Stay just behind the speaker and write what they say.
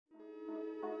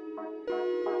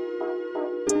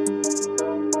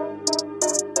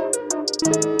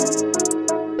Welcome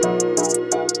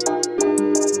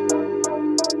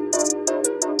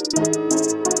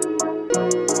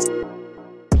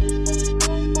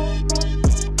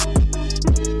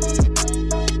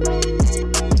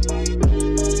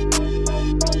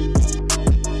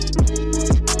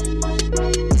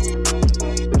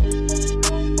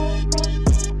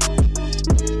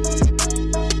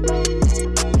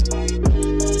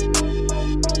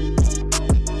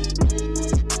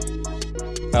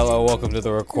to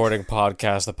the Recording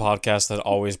Podcast, the podcast that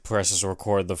always presses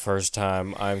record the first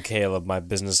time. I'm Caleb. My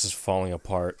business is falling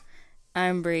apart.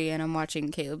 I'm Bree, and I'm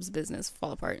watching Caleb's business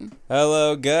fall apart.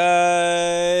 Hello,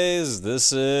 guys.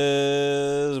 This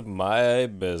is my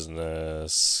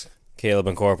business. Caleb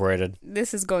Incorporated.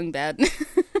 This is going bad.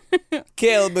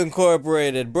 Caleb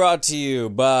Incorporated, brought to you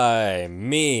by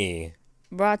me.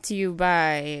 Brought to you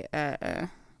by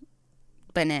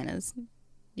bananas.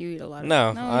 You eat a lot of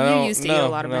I used to eat a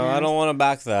lot of bananas. I don't want to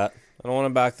back that.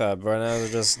 Bananas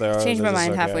are just there. Changed my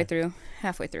mind halfway through.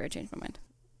 Halfway through, I changed my mind.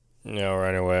 Yeah, or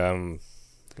anyway,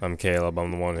 I'm Caleb.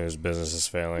 I'm the one whose business is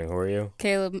failing. Who are you?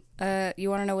 Caleb, you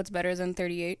want to know what's better than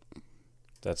 38?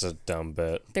 That's a dumb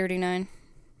bit. 39.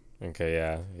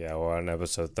 Okay, yeah, we're on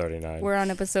episode 39. We're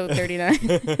on episode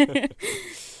 39.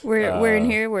 we're in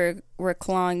here. We're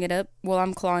clawing it up. Well,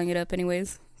 I'm clawing it up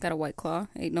anyways. Got a White Claw.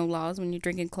 Ain't no laws when you're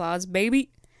drinking claws, baby.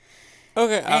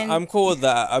 Okay, I'm cool with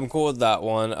that. I'm cool with that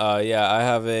one. Yeah, I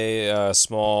have a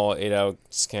small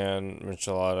 8-ounce can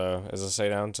Michelada. Is this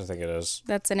 8 ounce? I think it is.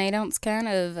 That's an 8-ounce can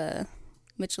of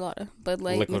Michelada. Bud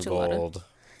Light Liquid Michelada. Gold.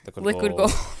 Liquid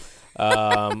Gold.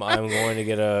 I'm going to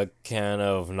get a can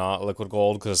of not Liquid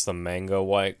Gold because it's the mango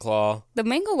White Claw. The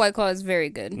mango White Claw is very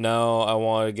good. No, I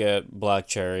want to get black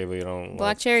cherry, but you don't.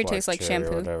 Black cherry tastes like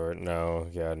shampoo. Or whatever. No.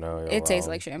 It tastes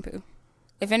like shampoo.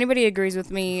 If anybody agrees with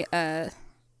me,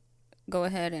 go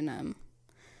ahead and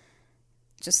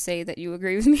just say that you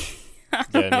agree with me.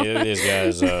 Yeah, neither of these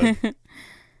guys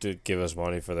did give us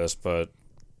money for this, but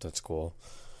that's cool.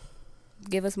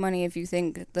 Give us money if you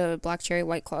think the black cherry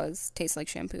White Claws taste like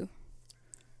shampoo.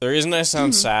 The reason I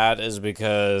sound sad is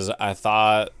because I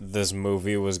thought this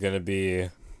movie was going to be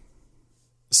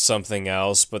something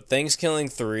else, but Thanksgiving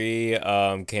 3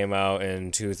 came out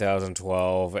in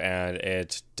 2012, and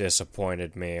it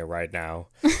disappointed me right now.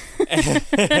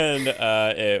 And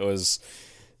it was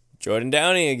Jordan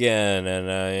Downey again,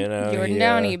 and Jordan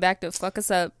Downey back to fuck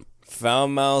us up.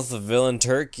 Foul-mouthed villain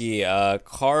turkey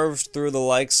carved through the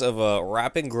likes of a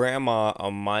rapping grandma,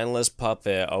 a mindless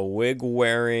puppet, a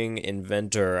wig-wearing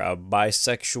inventor, a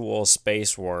bisexual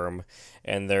space worm,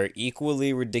 and their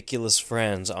equally ridiculous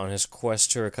friends on his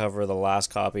quest to recover the last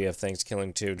copy of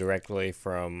Thanksgiving 2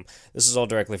 this is all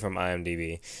directly from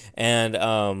IMDb. And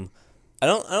I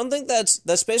don't think that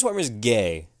space worm is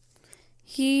gay.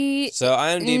 So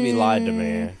IMDb lied to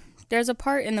me. There's a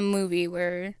part in the movie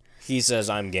where he says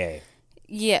I'm gay.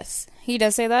 Yes, he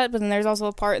does say that, but then there's also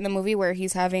a part in the movie where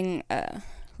he's having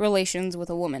relations with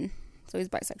a woman, so he's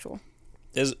bisexual.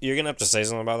 You're gonna have to say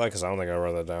something about that because I don't think I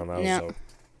wrote that down. So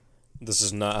this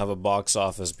does not have a box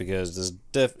office because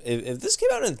if this came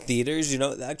out in theaters,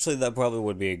 actually that probably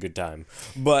would be a good time.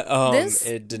 But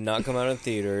it did not come out in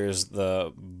theaters.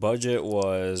 The budget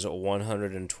was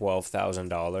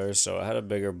 $112,000, so it had a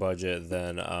bigger budget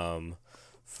than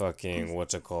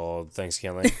what's it called?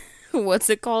 Thanksgiving. What's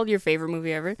it called? Your favorite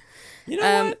movie ever? You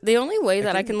know what? The only way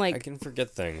that I can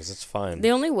forget things. It's fine.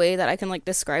 The only way that I can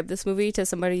describe this movie to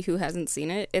somebody who hasn't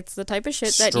seen it, it's the type of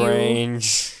shit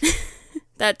Strange.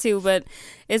 that too, but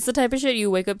it's the type of shit you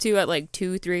wake up to at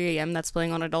 2, 3 a.m. that's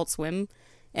playing on Adult Swim,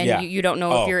 and you don't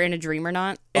know if you're in a dream or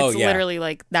not. It's literally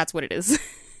that's what it is.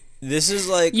 This is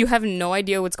you have no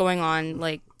idea what's going on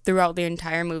throughout the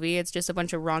entire movie. It's just a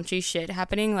bunch of raunchy shit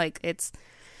happening. It's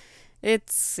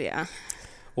yeah.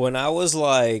 When I was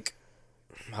I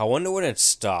wonder when it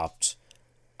stopped.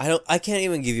 I can't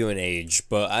even give you an age,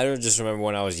 but I don't just remember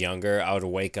when I was younger, I would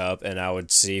wake up and I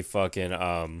would see fucking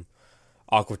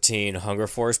Aqua Teen Hunger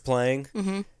Force playing,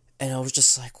 and I was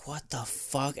just like, what the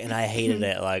fuck? And I hated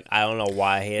it. I don't know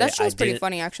why I hated it. That show's pretty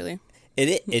funny, actually.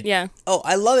 It yeah. Oh,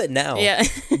 I love it now. Yeah.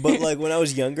 But when I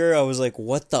was younger, I was like,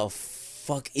 what the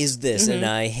fuck is this? And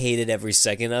I hated every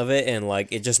second of it, and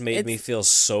it just made me feel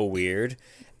so weird.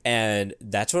 And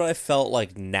that's what I felt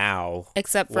like now.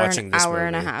 Except for an hour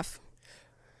and a half.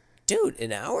 Dude,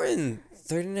 an hour and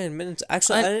 39 minutes.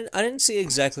 Actually, I didn't see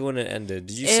exactly when it ended.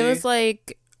 Did you see? It was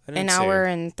an hour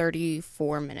and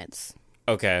 34 minutes.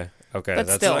 Okay. But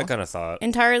that's still, what I kind of thought.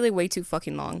 Entirely way too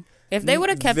fucking long. If they would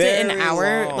have kept it an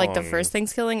hour, the first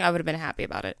Thanksgiving, I would have been happy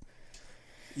about it.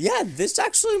 Yeah, this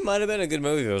actually might have been a good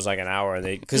movie if it was like an hour.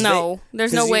 There's no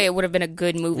way it would have been a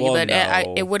good movie, but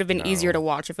it would have been easier to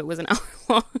watch if it was an hour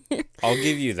long. I'll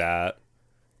give you that.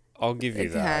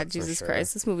 Yeah, Jesus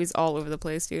Christ, this movie's all over the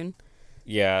place, dude.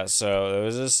 Yeah, so there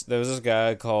was this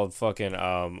guy called fucking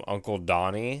Uncle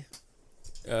Donnie.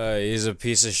 He's a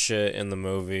piece of shit in the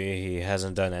movie. He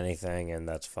hasn't done anything, and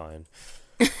that's fine.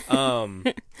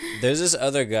 There's this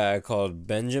other guy called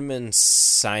Benjamin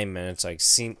Simon. It's like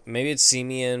maybe it's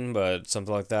Simeon, but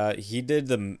something like that. He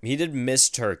did Miss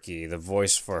Turkey, the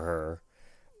voice for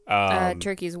her.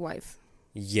 Turkey's wife.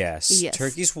 Yes.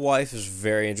 Turkey's wife is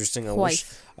very interesting. I wish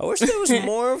there was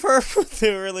more of her, but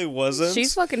there really wasn't.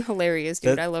 She's fucking hilarious,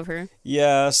 dude. I love her.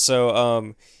 Yeah,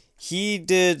 so he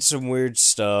did some weird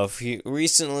stuff.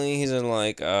 He's in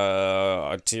like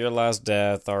To Your Last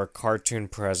Death, Our Cartoon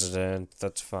President.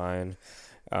 That's fine.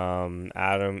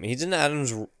 He's in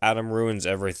Adam Ruins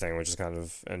Everything, which is kind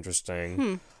of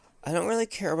interesting. I don't really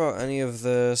care about any of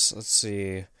this. Let's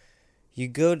see. You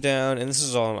go down, and this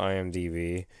is all on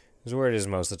IMDb. Is where it is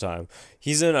most of the time.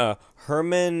 He's in a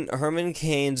Herman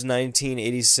Cain's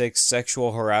 1986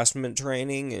 sexual harassment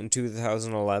training in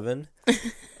 2011.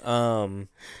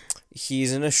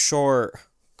 He's in a short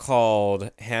called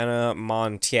Hannah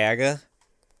Montaga.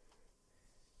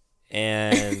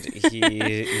 And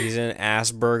he's in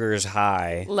Asperger's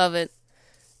High. Love it.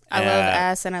 I love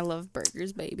ass and I love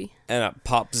burgers, baby. And at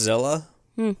Popzilla.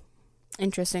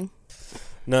 Interesting.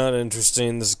 Not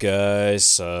interesting. This guy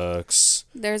sucks.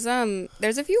 There's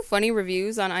a few funny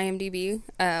reviews on IMDb.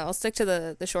 I'll stick to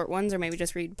the short ones or maybe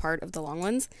just read part of the long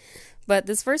ones. But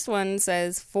this first one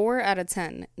says 4 out of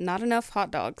 10. Not enough hot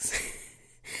dogs.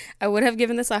 I would have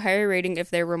given this a higher rating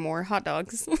if there were more hot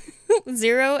dogs.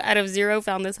 0 out of 0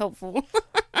 found this helpful.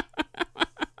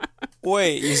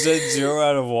 Wait, you said 0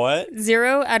 out of what?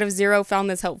 0 out of 0 found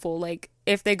this helpful. Like,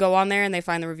 if they go on there and they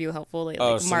find the review helpful, they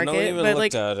mark it. But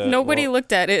like, nobody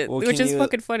looked at it, which is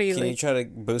fucking funny. Can you try to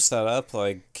boost that up?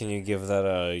 Like, can you give that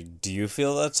a? Do you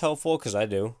feel that's helpful? Because I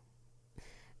do.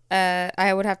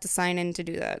 I would have to sign in to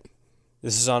do that.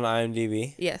 This is on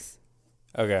IMDb? Yes.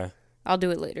 Okay. I'll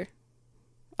do it later.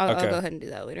 I'll go ahead and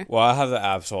do that later. Well, I have the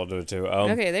app, so I'll do it too.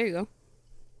 Okay, there you go.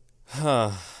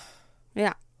 Huh.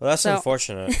 Yeah. Well, that's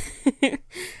unfortunate. Okay.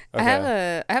 I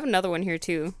have another one here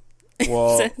too.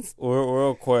 Well,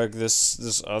 real quick,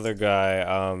 this other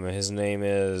guy, his name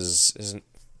is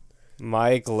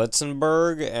Mike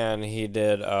Litzenberg, and he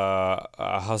did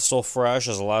Hustle Fresh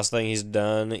as the last thing he's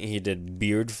done. He did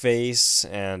Beard Face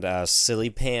and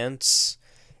Silly Pants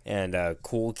and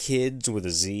Cool Kids with a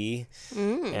Z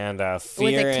and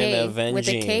Fear and Avenging with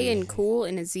a K and Cool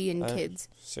and a Z and Kids.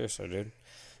 Seriously, dude.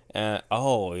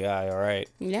 Oh yeah, you're right.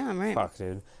 Yeah, I'm right. Fuck,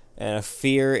 dude. And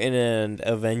Fear and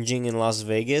Avenging in Las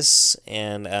Vegas,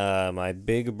 and my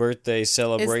big birthday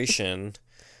celebration.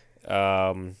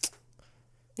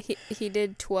 He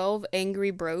did 12 Angry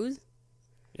Bros.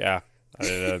 Yeah, I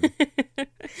did.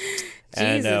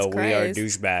 And We Are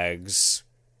Douchebags.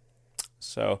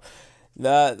 So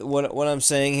that what I'm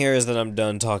saying here is that I'm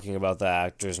done talking about the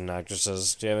actors and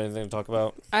actresses. Do you have anything to talk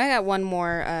about? I got one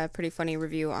more pretty funny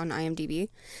review on IMDb. It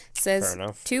says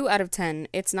 2 out of 10.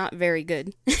 It's not very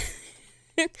good.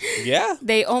 Yeah.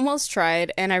 They almost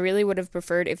tried, and I really would have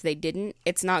preferred if they didn't.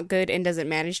 It's not good and doesn't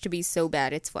manage to be so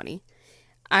bad it's funny.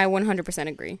 I 100%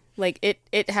 agree. Like,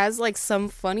 it has, like, some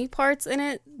funny parts in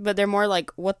it, but they're more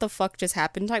like, what the fuck just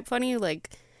happened type funny.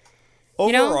 Like,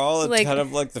 overall, it's kind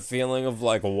of like the feeling of,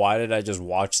 like, why did I just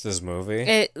watch this movie?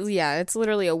 It's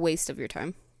literally a waste of your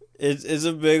time. It's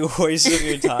a big waste of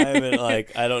your time, and,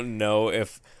 like, I don't know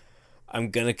if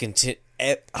I'm gonna continue.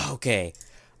 Okay.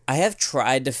 I have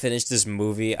tried to finish this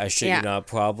movie, I shit you not,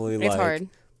 probably, it's hard.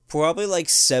 Probably, like,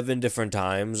 7 different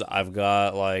times. I've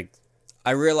got, like,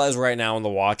 I realize right now on the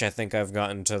watch, I think I've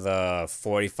gotten to the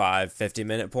 45,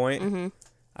 50-minute point. Mm-hmm.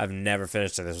 I've never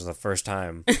finished it. This was the first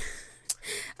time.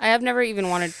 I have never even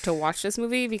wanted to watch this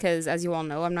movie because, as you all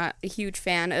know, I'm not a huge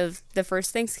fan of the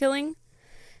first Thanksgiving.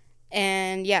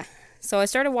 And, yeah. So I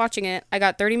started watching it. I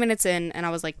got 30 minutes in, and I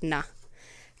was like, nah.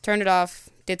 Turned it off.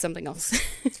 Did something else.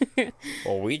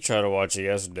 Well, we tried to watch it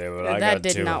yesterday, but I got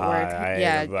too high.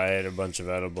 I ate a bunch of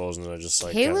edibles, and I just,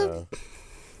 like, Caleb,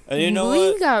 and you know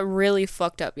we got really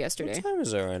fucked up yesterday. What time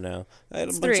is it right now? I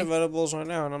ate a bunch of edibles right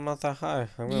now, and I'm not that high.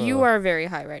 You are very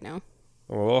high right now.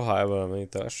 I'm a little high, but I'm eating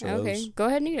that shit. Okay, go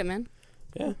ahead and eat it, man.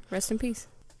 Yeah. Rest in peace.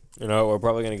 You know, we're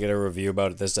probably going to get a review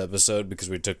about it this episode because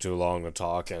we took too long to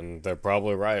talk, and they're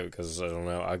probably right because, I don't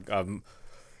know,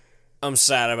 I'm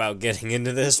sad about getting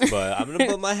into this, but I'm going to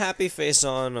put my happy face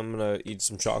on. I'm going to eat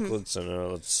some chocolates,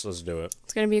 and let's do it.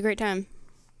 It's going to be a great time.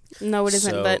 No, it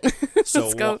isn't, So- but So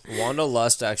let's go. Wanda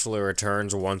Lust actually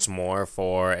returns once more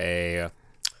for a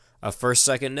first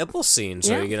second nipple scene.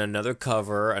 So Yeah. you get another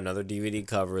cover, another DVD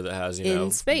cover that has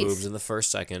In space. boobs in the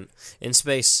first second in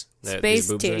space. Space These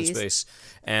boobs are in titties. space,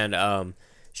 and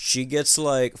she gets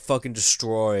like fucking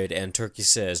destroyed, and Turkey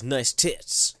says, "Nice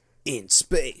tits in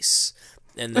space."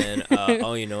 And then,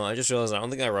 I just realized I don't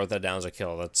think I wrote that down as a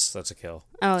kill. That's a kill.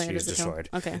 Oh, She yeah, is it's a kill. destroyed.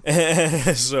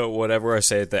 Okay. So whatever I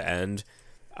say at the end,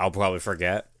 I'll probably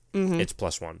forget. It's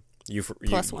 +1.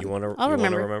 Plus one. You want to? I'll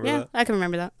remember. Yeah, that? I can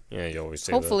remember that. Yeah, you always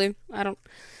say Hopefully. I don't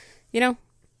know.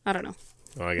 that.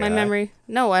 Oh, My memory.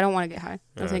 No, I don't want to get high.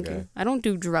 No, thank Okay. you. I don't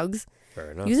do drugs.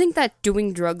 Fair enough. You think that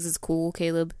doing drugs is cool,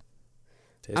 Caleb?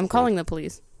 I'm calling the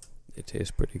police. It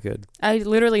tastes pretty good. I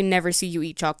literally never see you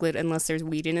eat chocolate unless there's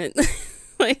weed in it.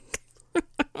 Like,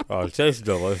 Oh, it tastes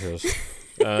delicious.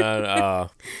 And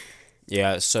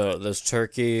yeah. So this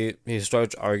turkey, he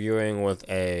starts arguing with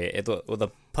a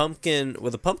pumpkin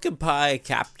pie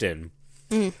captain.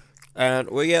 And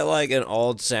we get like an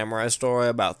old samurai story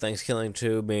about Thanksgiving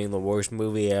 2 being the worst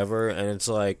movie ever, and it's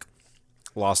like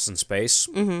Lost in Space.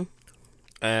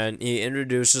 And he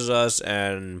introduces us,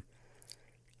 and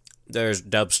there's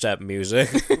dubstep music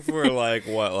for like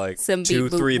some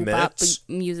 2-3 minutes.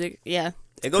 music. Yeah.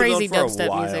 It goes Crazy on for a dubstep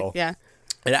while. music. Yeah.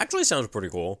 It actually sounds pretty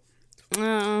cool. Uh,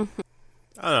 I don't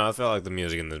know. I feel like the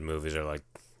music in the movies are like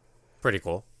pretty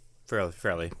cool, fairly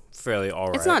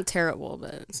alright. it's not terrible,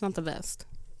 but it's not the best.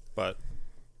 But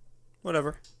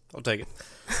whatever, I'll take it.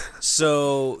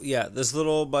 So yeah, this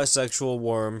little bisexual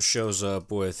worm shows up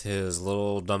with his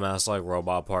little dumbass like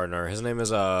robot partner. His name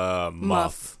is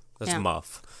Muff. That's Yeah.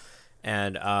 Muff.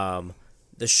 And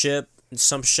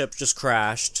some ship just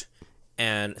crashed,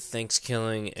 and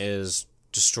Thanksgiving is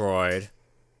destroyed.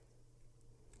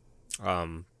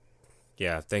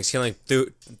 Yeah, Thanksgiving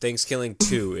 2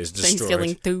 is destroyed.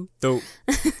 Thanksgiving 2.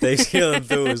 Thanksgiving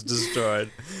 2 is destroyed.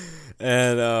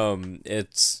 And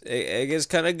it gets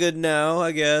kind of good now,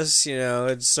 I guess.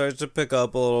 It starts to pick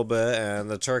up a little bit,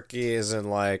 and the turkey is in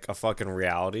like a fucking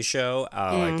reality show,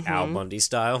 like Al Bundy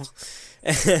style.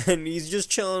 And he's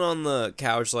just chilling on the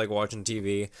couch, like watching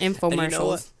TV. Infomercials. And you know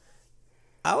what?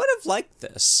 I would have liked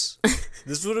this.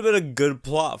 This would have been a good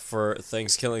plot for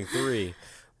Thanksgiving 3.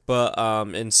 But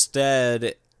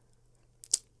instead,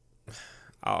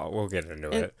 we'll get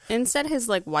into it. Instead, his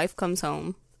like wife comes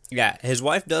home. Yeah, his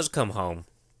wife does come home,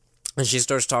 and she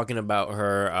starts talking about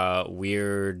her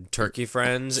weird turkey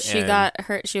friends. She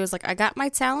was like, "I got my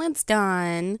talents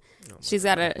done." She's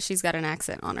got an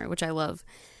accent on her, which I love.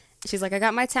 She's like, "I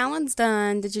got my talents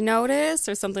done. Did you notice?"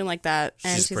 Or something like that.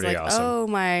 And she's pretty like, awesome. "Oh,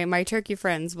 my turkey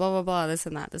friends, blah blah blah, this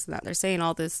and that. They're saying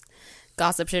all this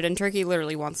gossip shit, and Turkey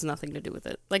literally wants nothing to do with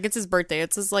it. Like, it's his birthday.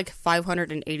 It's his like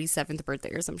 587th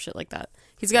birthday or some shit like that.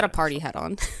 He's got a party hat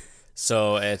on.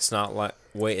 So it's not like...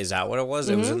 Wait, is that what it was?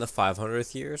 It was in the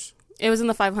 500th years? It was in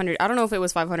the 500. I don't know if it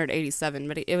was 587,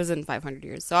 but it was in 500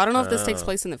 years. So I don't know if this takes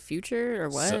place in the future or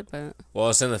what. But Well,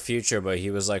 it's in the future, but he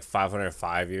was like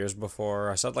 505 years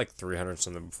before. I said like 300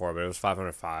 something before, but it was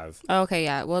 505. okay,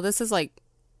 yeah. Well, this is like,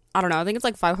 I don't know. I think it's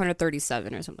like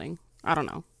 537 or something. I don't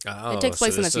know. Oh, It takes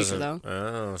place in the this future, doesn't-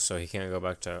 Oh, so he can't go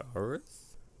back to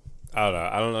Earth? I don't know.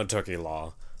 I don't know turkey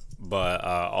law. But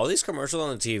all these commercials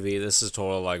on the TV, this is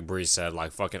total, like Bree said,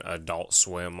 like fucking Adult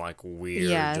Swim, like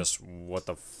weird, Yeah. just what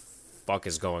the fuck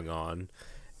is going on.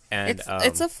 And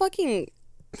It's a fucking,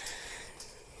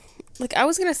 like, I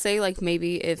was gonna say, like,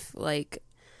 maybe if like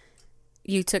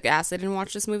you took acid and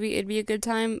watched this movie, it'd be a good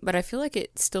time, but I feel like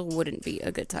it still wouldn't be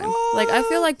a good time. Like, I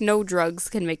feel like no drugs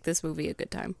can make this movie a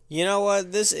good time. You know what?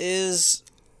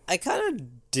 I kind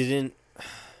of didn't...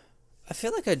 I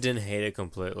feel like I didn't hate it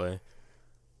completely.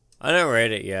 I didn't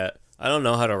rate it yet. I don't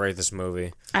know how to rate this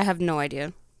movie. I have no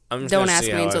idea. I'm just Don't gonna ask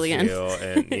see me how until I the end. feel,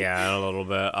 and yeah, a little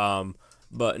bit.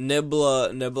 But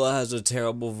Nibla has a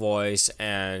terrible voice,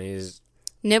 and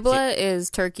Nibla is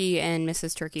Turkey and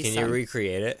Mrs. Turkey's Can son. you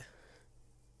recreate it?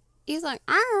 He's like,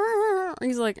 "Arr."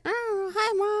 He's like, "Arr,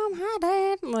 hi mom, hi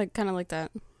dad," like kind of like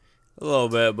that. A little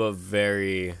bit, but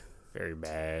very, very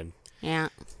bad. Yeah.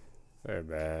 Very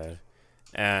bad.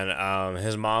 And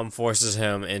his mom forces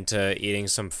him into eating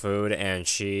some food, and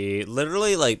she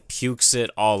literally like pukes it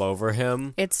all over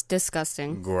him It's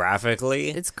disgusting.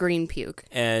 graphically. It's green puke.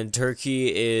 And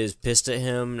Turkey is pissed at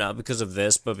him, not because of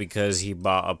this, but because he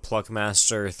bought a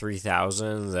Pluckmaster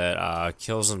 3000 that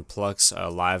kills and plucks a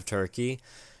live turkey.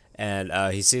 And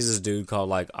he sees this dude called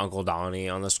like Uncle Donnie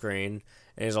on the screen.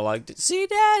 And he's all like, "See,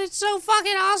 Dad, it's so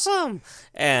fucking awesome."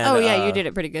 And Oh yeah, you did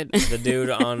it pretty good. the dude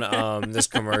on this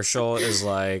commercial is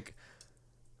like,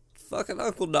 "Fucking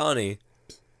Uncle Donnie."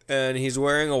 And he's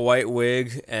wearing a white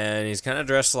wig, and he's kind of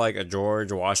dressed like a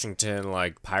George Washington,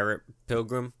 like, pirate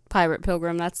pilgrim. Pirate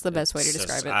pilgrim, that's the best way to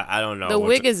describe it. I don't know. The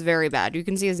wig is very bad. You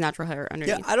can see his natural hair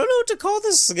underneath. Yeah, I don't know what to call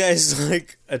this guy's,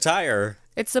 like, attire.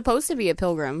 It's supposed to be a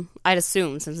pilgrim, I'd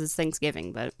assume, since it's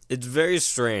Thanksgiving, but... It's very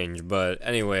strange, but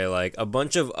anyway, like, a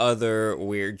bunch of other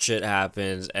weird shit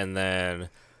happens, and then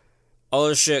all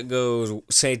this shit goes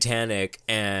satanic,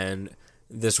 and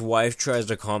this wife tries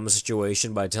to calm the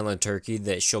situation by telling Turkey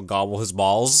that she'll gobble his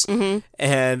balls,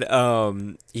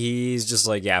 and he's just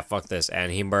like, yeah, fuck this,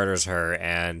 and he murders her,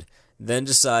 and then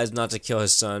decides not to kill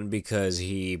his son because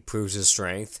he proves his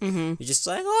strength. He's just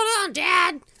like, hold on,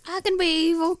 Dad, I can be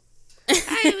evil.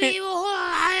 I'm evil.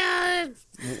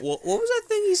 What was that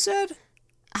thing he said?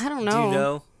 I don't know. Do you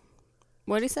know?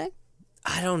 What did he say?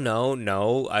 I don't know.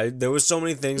 No, there was so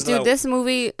many things. Dude, this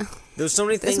movie. There was so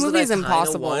many things that I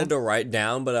kind of wanted to write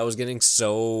down, but I was getting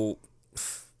so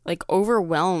like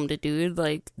overwhelmed, dude.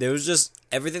 Like there was just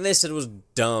everything they said was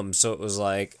dumb. So it was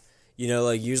like, you know,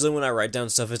 like usually when I write down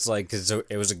stuff, it's like because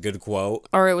it was a good quote,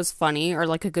 or it was funny, or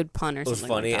like a good pun, or something. It was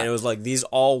funny, like that. And it was like these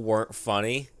all weren't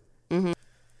funny.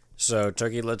 So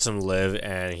Turkey lets him live,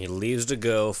 and he leaves to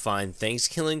go find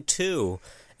Thanksgiving 2.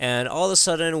 And all of a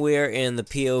sudden, we're in the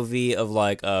POV of,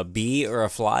 like, a bee or a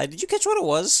fly. Did you catch what it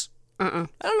was? I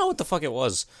don't know what the fuck it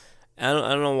was. I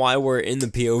don't know why we're in the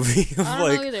POV of,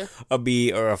 like, a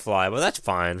bee or a fly, but that's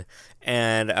fine.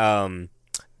 And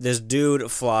this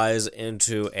dude flies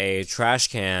into a trash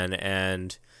can,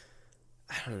 and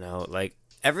I don't know, like,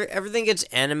 everything gets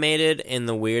animated in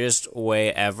the weirdest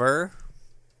way ever.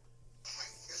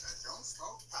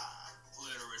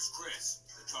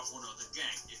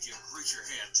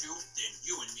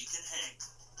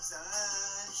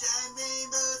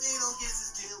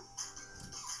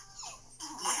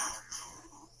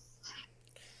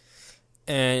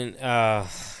 And,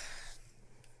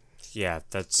 yeah,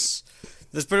 that's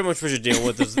pretty much what you're dealing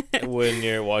with when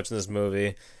you're watching this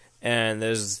movie. And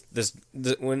there's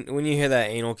when you hear that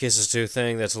anal kisses too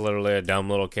thing, that's literally a dumb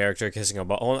little character kissing a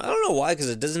butthole. I don't know why, because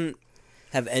it doesn't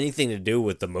have anything to do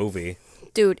with the movie.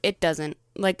 Dude, it doesn't.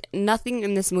 Like, nothing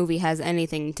in this movie has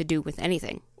anything to do with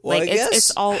anything. Well, like,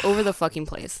 it's all over the fucking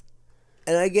place.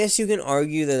 And I guess you can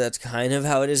argue that that's kind of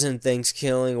how it is in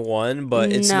Thanksgiving 1,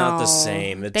 but it's not the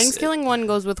same. Thanksgiving 1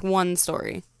 goes with one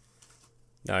story.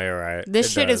 No, you're right.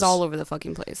 This shit is all over the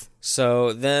fucking place.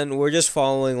 So then we're just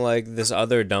following, like, this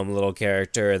other dumb little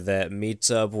character that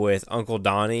meets up with Uncle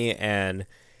Donnie, and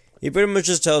he pretty much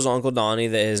just tells Uncle Donnie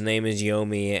that his name is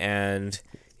Yomi, and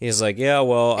he's like, yeah,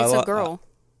 well... It's a girl.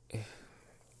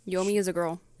 Yomi is a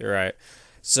girl. You're right.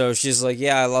 So she's like,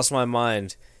 yeah, I lost my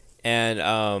mind.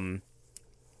 And,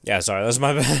 yeah, sorry, that's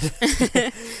my bad.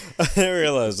 I didn't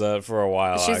realize that for a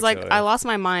while, She's like, I lost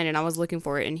my mind and I was looking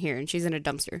for it in here, and she's in a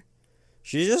dumpster.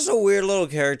 She's just a weird little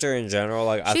character in general.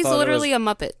 Like, she's literally a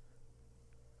Muppet.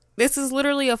 This is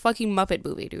literally a fucking Muppet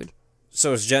movie, dude.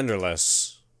 So it's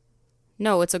genderless.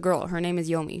 No, it's a girl. Her name is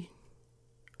Yomi.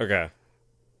 Okay.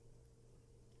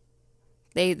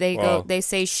 They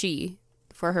say she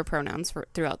for her pronouns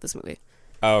throughout this movie.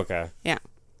 Oh, okay. Yeah.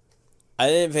 I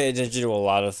didn't pay attention to a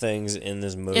lot of things in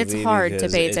this movie. It's hard to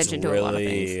pay attention to a lot of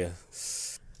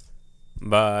things.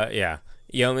 But, yeah.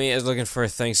 Yomi is looking for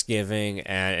Thanksgiving,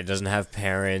 and it doesn't have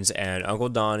parents, and Uncle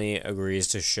Donnie agrees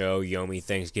to show Yomi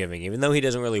Thanksgiving, even though he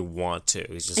doesn't really want to.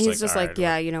 He's just like,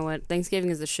 yeah, you know what? Thanksgiving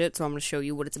is the shit, so I'm going to show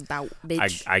you what it's about,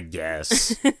 bitch. I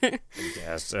guess. I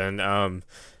guess. And,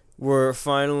 we're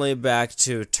finally back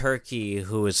to Turkey,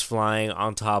 who is flying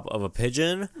on top of a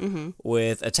pigeon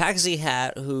with a taxi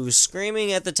hat who's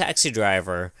screaming at the taxi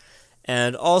driver.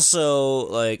 And also,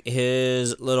 like,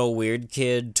 his little weird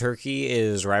kid, Turkey,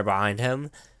 is right behind him.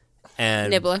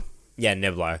 And Nibbler. Yeah,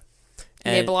 Nibbler.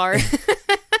 Nibbler.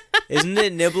 Isn't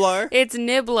it Nibbler? It's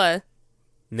Nibbler.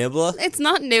 Nibbler? It's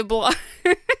not Nibbler.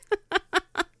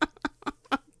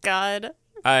 God.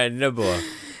 Alright, Nibbler.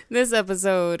 This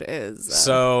episode is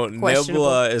so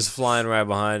Nibbler is flying right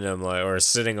behind him, like, or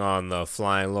sitting on the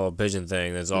flying little pigeon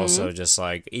thing. That's also just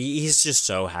like he's just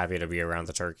so happy to be around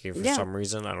the turkey for some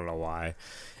reason. I don't know why.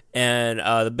 And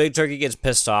the big turkey gets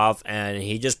pissed off, and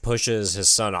he just pushes his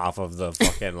son off of the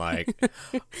fucking like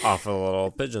off of the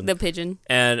little pigeon. The pigeon.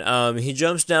 And he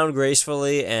jumps down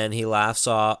gracefully, and he laughs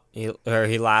at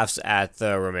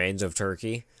the remains of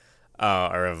Turkey,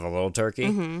 or of a little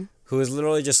turkey, who is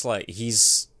literally just like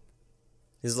he's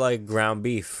like ground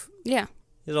beef. Yeah.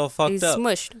 He's all fucked up. He's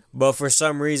smushed. But for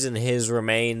some reason, his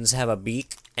remains have a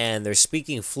beak, and they're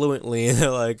speaking fluently, and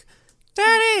they're like,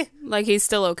 Daddy! Like, he's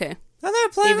still okay. Are there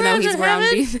playgrounds even though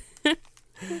he's ground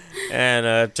beef.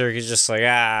 And Turkey's just like,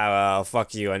 well,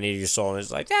 fuck you, I need your soul. And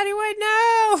he's like, Daddy, wait,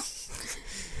 no!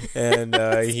 and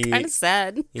Kind of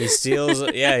sad. he steals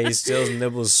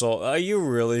Nibbler's soul. Are you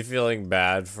really feeling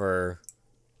bad for?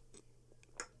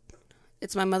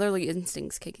 It's my motherly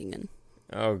instincts kicking in.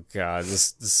 Oh God,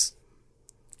 this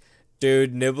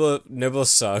dude Nibble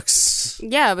sucks.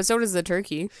 Yeah, but so does the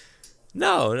turkey.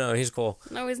 No, he's cool.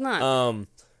 No, he's not.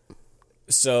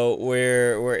 So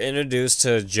we're introduced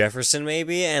to Jefferson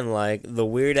maybe, and like the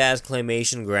weird ass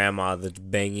claymation grandma that's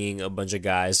banging a bunch of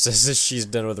guys says that she's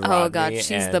done with Rodney. Oh God,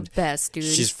 she's the best, dude.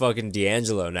 She's fucking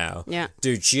D'Angelo now. Yeah,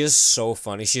 dude, she is so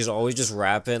funny. She's always just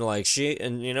rapping like she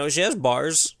has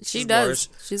bars. She does.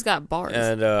 She's got bars.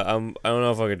 And I don't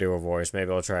know if I could do her voice.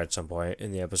 Maybe I'll try at some point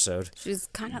in the episode. She's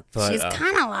kind of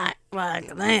like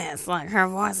this. Like her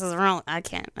voice is real. I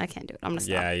can't do it. I'm gonna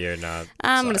stop. Yeah, you're not.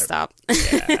 I'm gonna stop.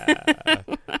 Yeah.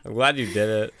 I'm glad you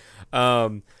did it.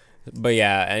 But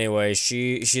yeah, anyway,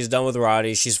 she's done with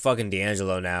Roddy. She's fucking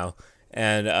D'Angelo now.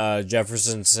 And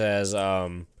Jefferson says,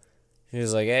 he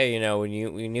was like, hey, when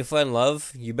you find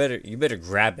love, you better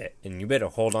grab it, and you better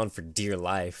hold on for dear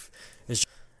life.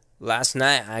 Last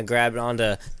night I grabbed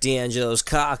onto D'Angelo's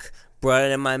cock, brought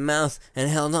it in my mouth,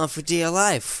 and held on for dear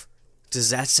life.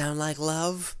 Does that sound like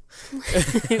love?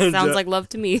 It sounds like love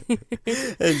to me.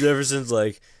 And Jefferson's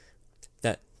like,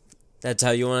 that's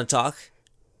how you want to talk?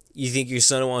 You think your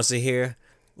son wants to hear?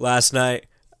 Last night,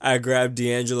 I grabbed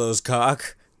D'Angelo's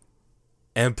cock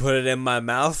and put it in my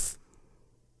mouth?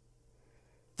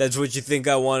 That's what you think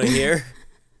I want to hear?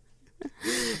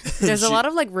 There's a lot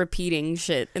of, like, repeating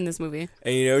shit in this movie.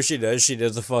 And you know what she does? She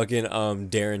does the fucking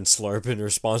Darren slurp in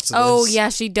response to this. Oh, yeah,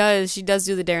 she does. She does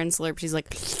do the Darren slurp. She's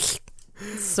like...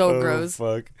 So gross.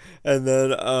 Fuck. And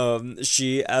then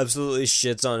she absolutely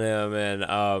shits on him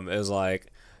and is like,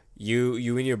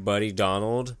 You and your buddy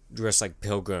Donald dress like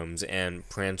pilgrims and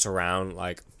prance around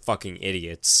like fucking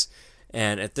idiots.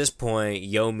 And at this point,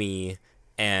 Yomi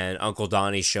and Uncle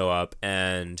Donnie show up,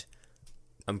 and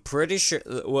I'm pretty sure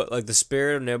the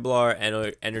spirit of Nibbler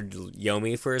entered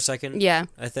Yomi for a second. Yeah,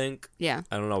 I think. Yeah,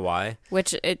 I don't know why.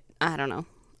 I don't know.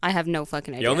 I have no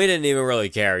fucking idea. Yomi didn't even really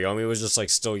care. Yomi was just like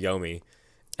still Yomi,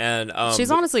 and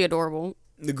she's honestly adorable.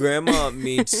 The grandma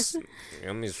meets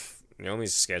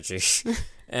Yomi's sketchy.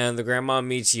 And the grandma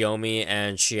meets Yomi,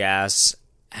 and she asks,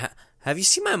 have you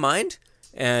seen my mind?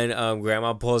 And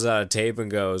grandma pulls out a tape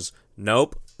and goes,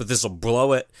 nope, but this'll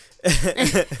blow it.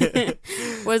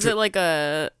 Was it like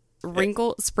a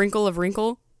sprinkle of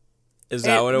wrinkle? Is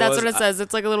that what it was? That's what it says.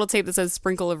 It's like a little tape that says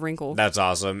sprinkle of wrinkle. That's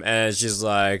awesome. And she's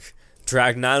like,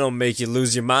 track 9 will make you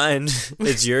lose your mind.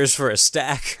 It's yours for a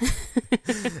stack.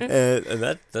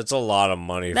 and that's a lot of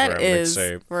money for a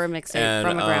mixtape. For a mixtape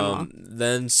from a grandma.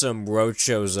 Then some roach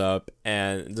shows up,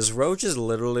 and this roach is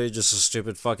literally just a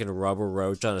stupid fucking rubber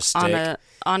roach on a stick.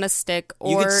 On a stick,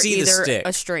 or either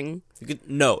a string.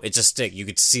 No, it's a stick. You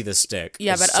could see the stick.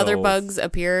 Yeah, but other bugs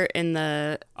appear in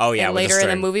the later in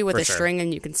the movie with a string,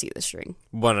 and you can see the string.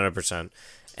 100%.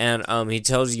 And he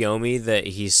tells Yomi that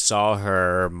he saw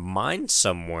her mind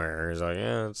somewhere. He's like,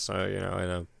 yeah, it's in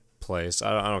a place.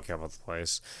 I don't care about the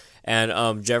place.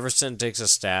 And Jefferson takes a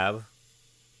stab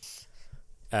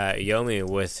at Yomi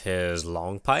with his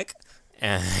long pike,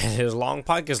 and his long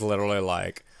pike is literally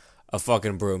like a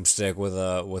fucking broomstick with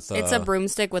a. It's a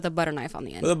broomstick with a butter knife on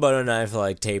the end. With a butter knife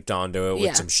like taped onto it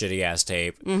with some shitty ass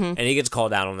tape, and he gets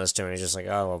called out on this too. And he's just like,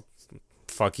 oh. Well,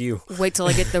 fuck you. Wait till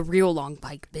I get the real long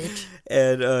pike, bitch.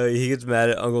 And he gets mad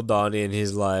at Uncle Donnie, and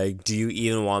he's like, do you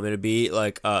even want me to be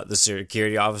like the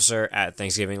security officer at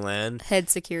Thanksgiving Land? Head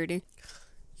security.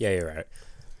 Yeah, you're right.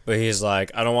 But he's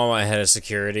like, I don't want my head of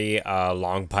security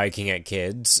long piking at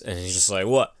kids. And he's just like,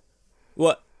 what?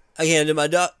 I can't do my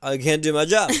job.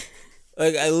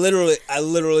 Like I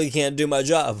literally can't do my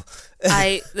job.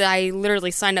 I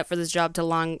literally signed up for this job to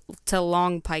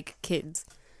long pike kids.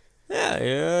 Yeah,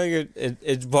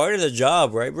 it's part of the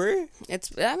job, right, Brie? It's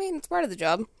part of the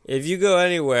job. If you go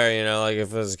anywhere, like if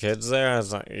there's kids there,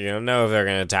 it's like, you don't know if they're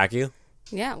gonna attack you.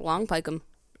 Yeah, long pike them.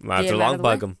 Might have to long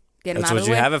pike them. That's what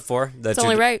you have it for. That's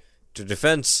only right. To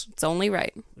defense. It's only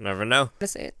right. Never know.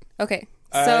 That's it. Okay.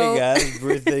 Alright, guys.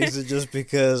 Brie thinks it's just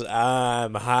because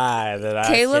I'm high that I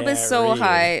Caleb can't is so read.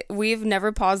 high. We've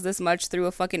never paused this much through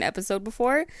a fucking episode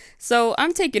before. So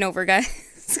I'm taking over, guys.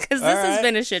 Because this has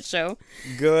been a shit show.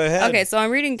 Go ahead. Okay, so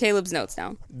I'm reading Caleb's notes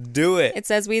now. Do it. It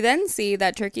says, we then see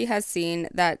that Turkey has seen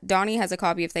that Donnie has a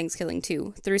copy of Thanksgiving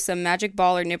 2 through some magic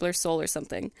ball or Nibbler's soul or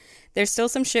something. There's still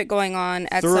some shit going on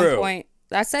at some point.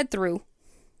 I said through.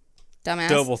 Dumbass.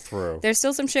 Double through. There's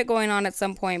still some shit going on at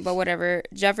some point, but whatever.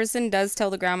 Jefferson does tell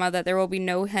the grandma that there will be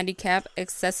no handicap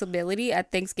accessibility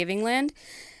at Thanksgiving Land,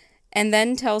 and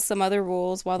then tells some other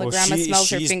rules while the grandma smells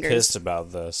her fingers. She's pissed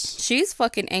about this. She's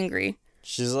fucking angry.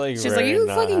 She's like, She's like, are you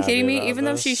fucking kidding me? about Even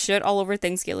though this. she shit all over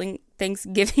Thanksgiving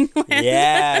land.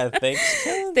 Yeah,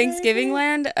 Thanksgiving. Thanksgiving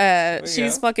land. we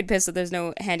She's go. fucking pissed that there's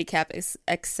no handicap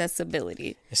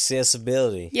accessibility.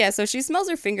 Accessibility. Yeah, so she smells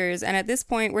her fingers, and at this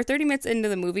point, we're 30 minutes into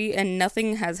the movie, and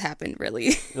nothing has happened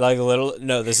really. Like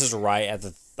no, this is right at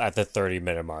the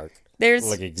 30-minute mark. There's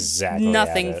Like exactly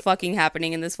nothing at it. fucking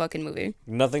happening in this fucking movie.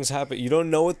 Nothing's happened. You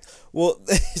don't know what. Well,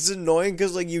 it's annoying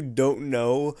because like you don't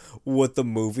know what the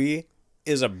movie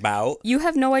is about. You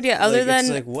have no idea other Like, it's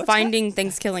than like, what's finding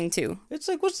Thanksgiving 2. It's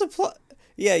like, what's the plot?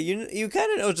 Yeah, you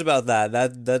kind of know it's about that.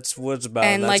 That's what it's about.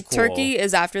 And that's like cool. Turkey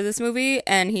is after this movie,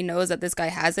 and he knows that this guy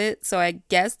has it, so I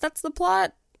guess that's the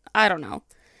plot. I don't know.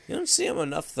 You don't see him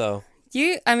enough though.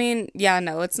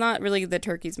 No, it's not really the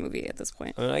Turkey's movie at this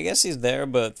point. I mean, I guess he's there,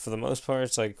 but for the most part,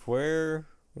 it's like where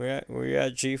you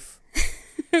at, Chief?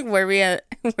 Where we at,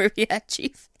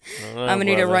 Chief? I don't know, I'm gonna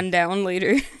need a brother. rundown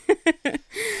later.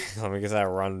 Let me get that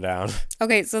rundown.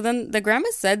 Okay, so then the grandma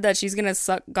said that she's gonna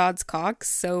suck God's cock,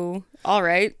 so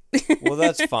alright. Well,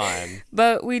 that's fine.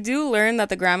 But we do learn that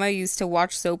the grandma used to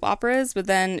watch soap operas, but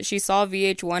then she saw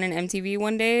VH1 and MTV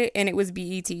one day, and it was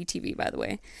BET TV, by the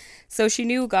way. So she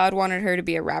knew God wanted her to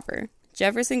be a rapper.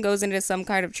 Jefferson goes into some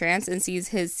kind of trance and sees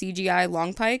his CGI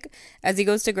long pike as he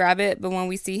goes to grab it, but when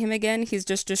we see him again, he's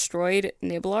just destroyed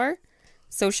Nibblar.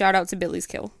 So shout out to Billy's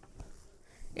Kill.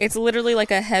 It's literally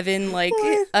like a heaven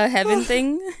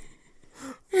thing.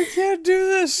 I can't do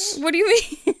this. What do you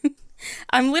mean?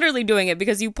 I'm literally doing it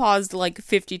because you paused like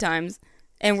 50 times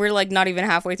and we're like not even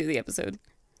halfway through the episode.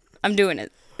 I'm doing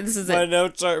it. This is My it.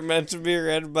 notes aren't meant to be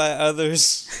read by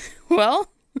others. Well,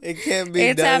 It can't be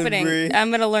it's done. happening. Bree. I'm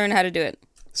going to learn how to do it.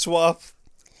 Swap.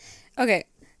 Okay.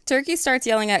 Turkey starts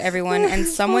yelling at everyone and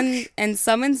summons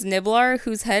Nibblar,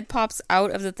 whose head pops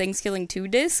out of the Thanksgiving 2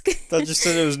 disc. Thought you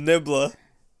said it was Nibbler.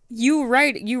 You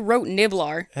wrote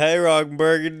Nibblar. Hey, Ron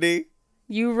Burgundy.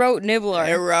 You wrote Nibblar.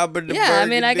 Hey, Robert the yeah, Burgundy. I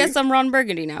mean, I guess I'm Ron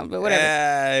Burgundy now, but whatever.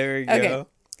 Yeah, here we go. Okay.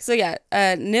 So yeah,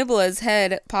 Nibbla's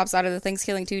head pops out of the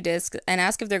Thanksgiving 2 disc and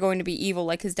asks if they're going to be evil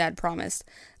like his dad promised.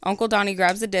 Uncle Donnie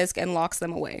grabs the disc and locks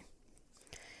them away.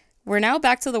 We're now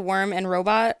back to the worm and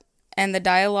robot, and the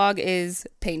dialogue is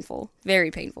painful. Very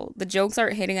painful. The jokes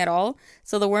aren't hitting at all,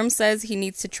 so the worm says he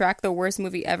needs to track the worst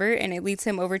movie ever, and it leads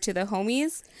him over to the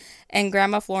homies, and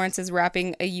Grandma Florence is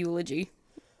rapping a eulogy.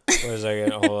 Wait a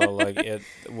second, hold on. Like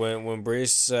when Bree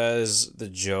says the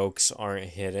jokes aren't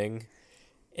hitting,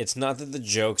 it's not that the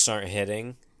jokes aren't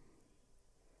hitting.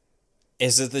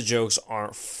 It's that the jokes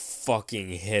aren't fucking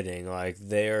hitting. Like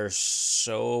they are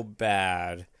so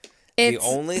bad. The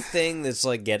only thing that's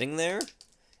like getting there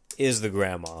is the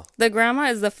grandma. The grandma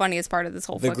is the funniest part of this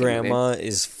whole The fucking movie. grandma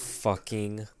is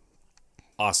fucking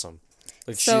awesome.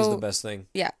 Like she's So, the best thing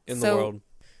Yeah. in the world.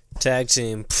 Tag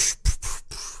team.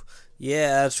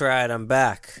 Yeah, that's right. I'm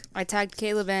back. I tagged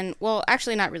Caleb in. Well,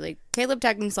 actually, not really. Caleb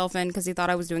tagged himself in because he thought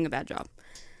I was doing a bad job.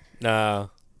 No.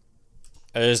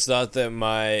 I just thought that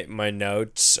my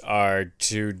notes are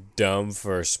too dumb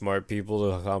for smart people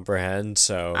to comprehend,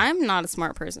 so... I'm not a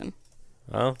smart person.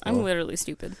 Oh, I'm well. literally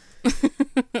stupid.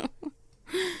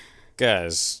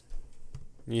 Guys,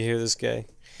 you hear this guy?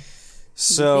 I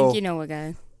So, think you know a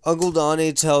guy. Uncle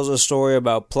Donnie tells a story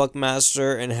about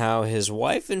Pluckmaster and how his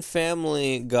wife and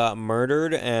family got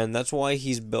murdered, and that's why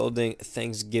he's building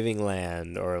Thanksgiving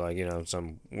Land, or like, you know,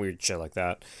 some weird shit like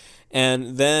that.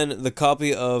 And then the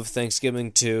copy of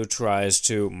Thanksgiving 2 tries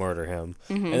to murder him.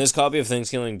 Mm-hmm. And this copy of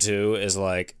Thanksgiving 2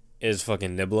 is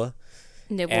fucking Nibbler.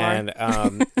 Nibbler.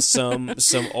 And some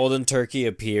olden turkey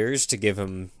appears to give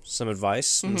him some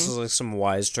advice. And this is like some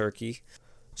wise turkey.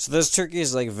 So this turkey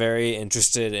is like very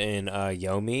interested in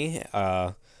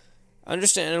Yomi.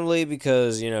 Understandably,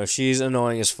 because, you know, she's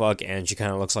annoying as fuck and she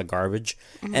kind of looks like garbage.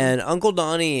 And Uncle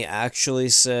Donnie actually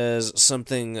says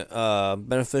something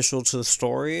beneficial to the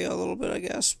story a little bit, I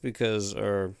guess. Because,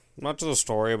 or not to the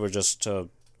story, but just to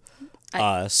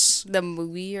us. The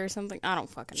movie or something? I don't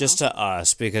fucking Just know. to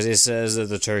us, because he says that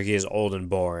the turkey is old and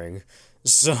boring.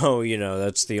 So, you know,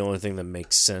 that's the only thing that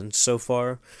makes sense so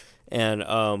far.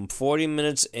 And 40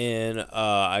 minutes in,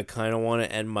 I kind of want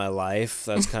to end my life.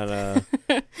 That's kind of...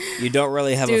 you don't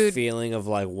really have a feeling of,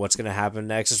 like, what's going to happen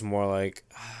next. It's more like...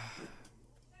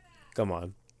 come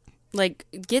on. Like,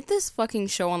 get this fucking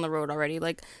show on the road already.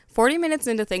 Like, 40 minutes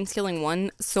into Thanksgiving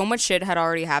 1, so much shit had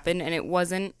already happened, and it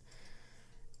wasn't...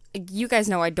 You guys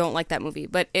know I don't like that movie,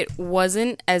 but it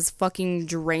wasn't as fucking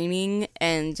draining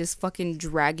and just fucking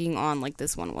dragging on like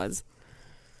this one was.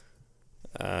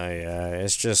 Yeah,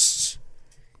 it's just...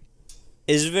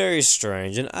 It's very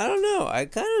strange, and I don't know. I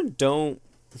kind of don't...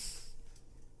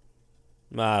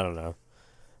 I don't know.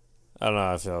 I don't know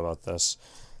how I feel about this.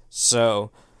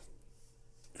 So,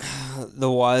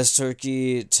 the wise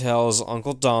turkey tells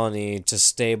Uncle Donnie to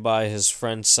stay by his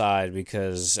friend's side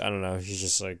because, I don't know, he's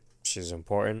just like, she's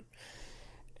important.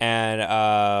 And,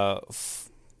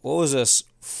 what was this?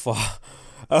 Oh,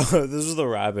 this was the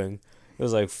rapping. It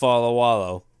was like, follow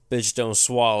wallow, bitch don't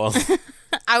swallow.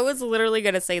 I was literally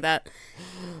going to say that.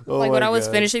 Oh like, my when I was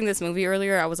God. finishing this movie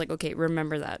earlier, I was like, okay,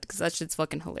 remember that, because that shit's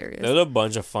fucking hilarious. There's a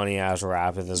bunch of funny ass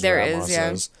rap in this. There grandma is, yeah.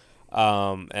 says.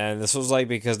 And this was like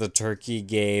because the turkey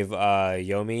gave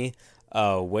Yomi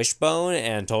a wishbone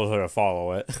and told her to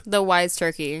follow it. The wise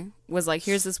turkey was like,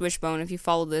 here's this wishbone. If you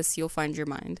follow this, you'll find your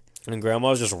mind. And Grandma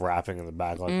was just rapping in the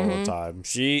back like all the time.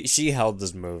 She held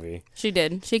this movie. She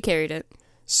did. She carried it.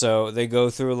 So they go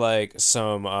through like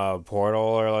some portal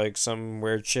or like some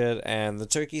weird shit, and the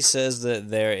turkey says that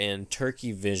they're in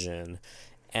turkey vision,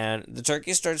 and the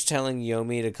turkey starts telling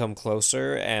Yomi to come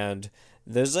closer, and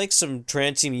there's like some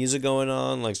trancey music going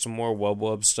on, like some more wub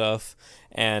wub stuff,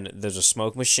 and there's a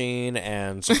smoke machine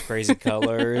and some crazy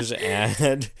colors,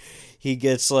 and he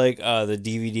gets like the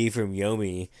DVD from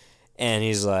Yomi, and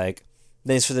he's like,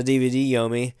 "Thanks for the DVD,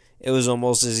 Yomi. It was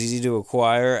almost as easy to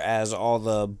acquire as all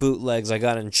the bootlegs I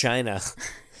got in China."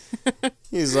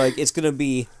 He's like, "It's gonna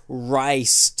be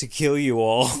rice to kill you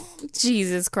all."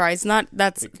 Jesus Christ.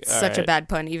 That's such a right. bad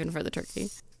pun, even for the turkey.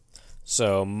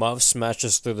 So Muff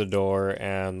smashes through the door,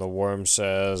 and the worm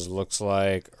says, "Looks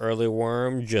like early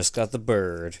worm just got the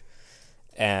bird."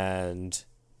 And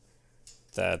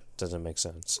that doesn't make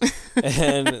sense.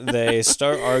 And they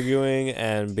start arguing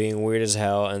and being weird as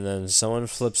hell, and then someone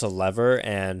flips a lever,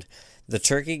 and the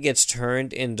turkey gets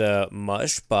turned into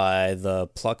mush by the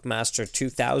Pluckmaster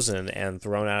 2000 and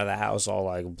thrown out of the house all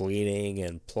like bleeding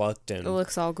and plucked. And It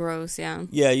looks all gross, yeah.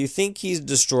 yeah, you think he's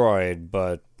destroyed,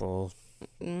 but, well,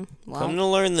 come Well, to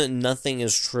learn that nothing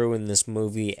is true in this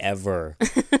movie ever.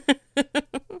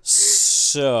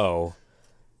 So,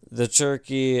 the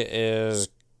turkey is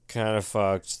kind of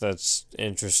fucked. That's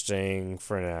interesting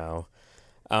for now.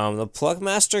 The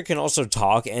Pluckmaster can also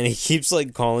talk, and he keeps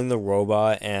like calling the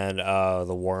robot and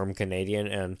the worm Canadian.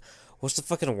 And what's the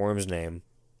fucking worm's name?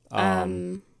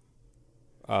 Isn't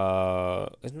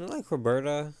it like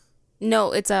Roberta?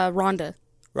 no, it's Rhonda.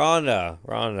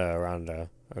 Rhonda.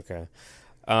 Okay.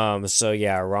 So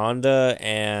yeah, Rhonda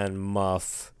and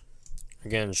Muff are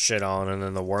getting shit on, and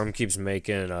then the worm keeps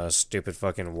making stupid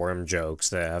fucking worm jokes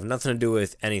that have nothing to do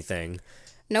with anything.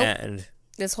 Nope. And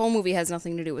This whole movie has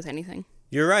nothing to do with anything.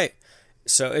 you're right.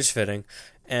 So it's fitting.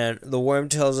 And the worm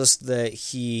tells us that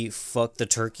he fucked the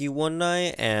turkey one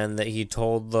night, and that he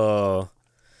told the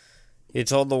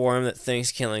worm that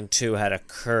Thanksgiving 2 had a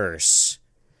curse,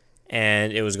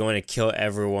 and it was going to kill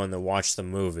everyone that watched the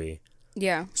movie.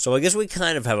 Yeah. So I guess we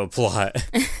kind of have a plot.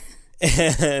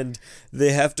 And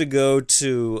they have to go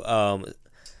to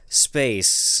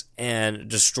space and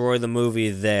destroy the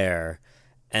movie there.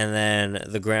 And then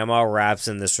the grandma raps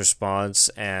in this response,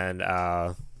 and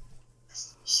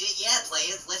Shit, yeah,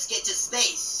 players, let's get to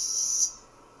space.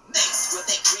 Mace with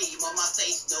that cream on my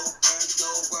face, no burn,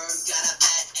 no worm, got a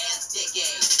fat ass sticky.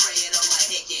 Spray it on my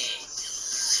hickey.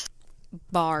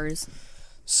 Bars.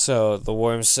 so the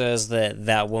worm says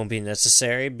that won't be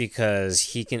necessary because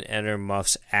he can enter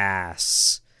Muff's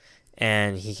ass.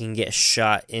 And he can get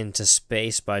shot into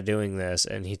space by doing this.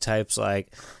 And he types like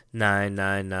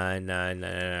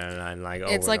 9999999 like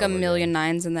over It's like and a over million again.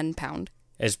 nines and then pound.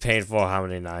 It's painful how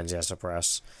many nines he has to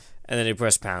press. And then he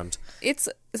press pound.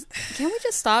 Can we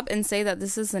just stop and say that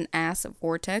this is an ass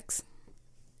vortex?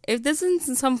 If this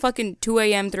isn't some fucking 2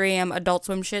 a.m., 3 a.m. Adult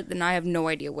Swim shit, then I have no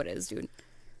idea what is, dude.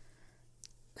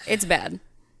 It's bad.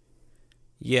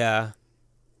 Yeah.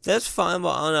 That's fine,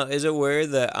 but I don't know. Is it weird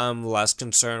that I'm less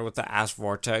concerned with the ass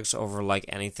vortex over like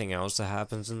anything else that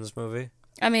happens in this movie?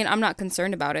 I mean, I'm not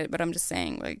concerned about it, but I'm just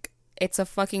saying, like, it's a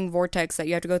fucking vortex that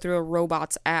you have to go through a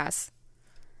robot's ass.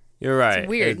 You're right.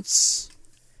 weird. It's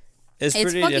It's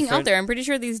pretty fucking different. out there. I'm pretty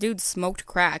sure these dudes smoked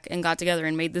crack and got together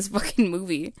and made this fucking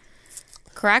movie.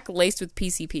 Crack laced with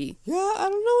PCP. Yeah, I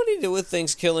don't know what he did with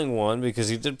Thanksgiving 1 because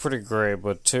he did pretty great,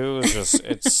 but 2 is just,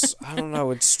 it's, I don't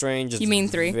know, it's strange. It's You mean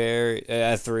 3? Very,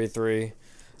 3. 3.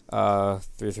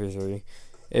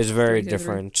 It's very 3.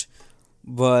 different.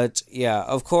 But, yeah,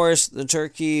 of course, the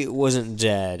turkey wasn't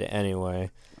dead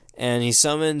anyway. And he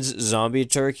summons zombie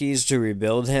turkeys to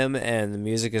rebuild him, and the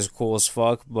music is cool as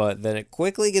fuck, but then it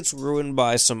quickly gets ruined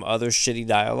by some other shitty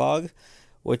dialogue,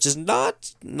 which is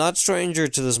not stranger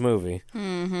to this movie.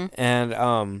 Mm-hmm.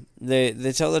 And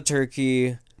they tell the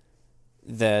turkey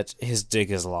that his dick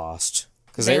is lost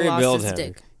because they lost rebuild his him.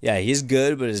 dick. Yeah, he's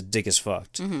good, but his dick is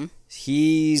fucked. Mm-hmm.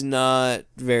 He's not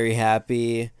very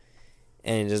happy,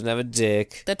 and he doesn't have a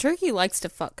dick. The turkey likes to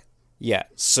fuck. Yeah,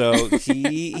 so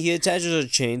he attaches a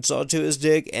chainsaw to his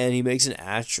dick, and he makes an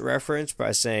Ash reference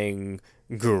by saying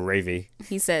gravy.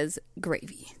 He says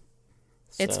gravy.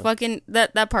 It's So, fucking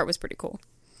that part was pretty cool.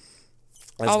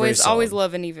 that's Always pretty solid.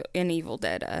 love an Evil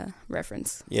Dead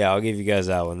reference. Yeah, I'll give you guys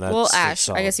that one. That's Ash.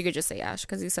 solid. I guess you could just say Ash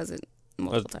because he says it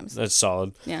multiple times. That's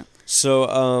solid. Yeah.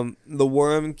 So, the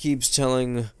worm keeps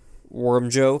telling worm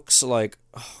jokes. Like,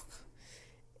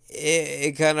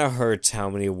 it kind of hurts how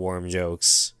many worm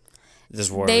jokes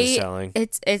this worm is telling.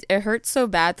 It hurts so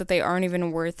bad that they aren't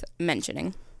even worth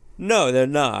mentioning. No, they're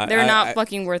not. They're not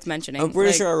fucking worth mentioning. I'm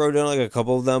pretty sure I wrote down like a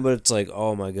couple of them, but it's like,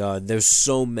 oh my god, there's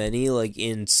so many like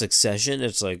in succession.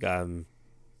 It's like I'm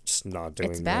just not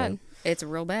doing. It's that. bad. It's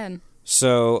real bad.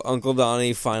 So Uncle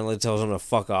Donnie finally tells him to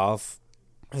fuck off.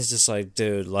 It's just like,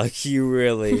 dude, like you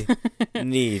really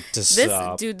need to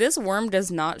stop. This worm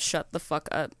does not shut the fuck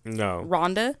up. No.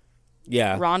 Rhonda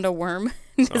Yeah. worm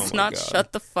does my not God.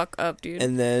 shut the fuck up, dude.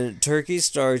 And then Turkey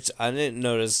starts. I didn't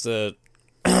notice that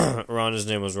Rhonda's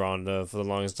name was Rhonda for the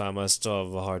longest time. I still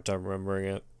have a hard time remembering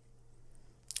it.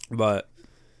 But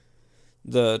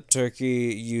the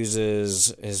turkey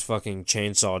uses his fucking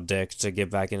chainsaw dick to get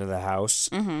back into the house.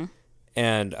 Mm-hmm.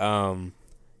 And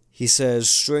he says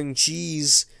string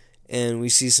cheese, and we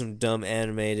see some dumb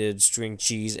animated string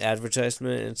cheese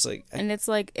advertisement. It's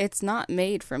like, it's not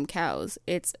made from cows.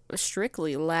 It's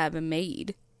strictly lab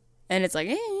made. And it's like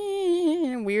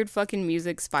weird fucking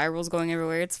music, spirals going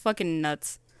everywhere. It's fucking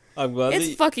nuts.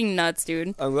 It's fucking nuts,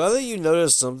 dude. I'm glad that you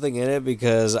noticed something in it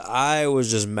because I was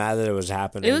just mad that it was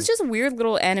happening. It was just weird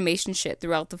little animation shit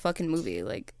throughout the fucking movie.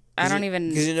 Like, I don't even...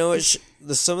 Because you know what?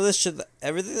 Some of this shit,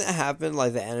 everything that happened,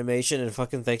 like the animation and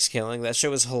fucking Thanksgiving, that shit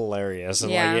was hilarious.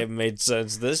 And, Yeah. like, it made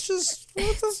sense. This just...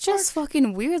 It's just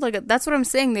fucking weird. Like, that's what I'm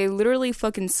saying. They literally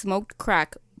fucking smoked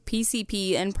crack,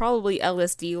 PCP, and probably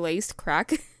LSD-laced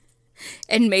crack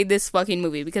and made this fucking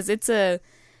movie. Because it's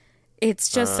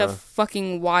just a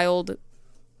fucking wild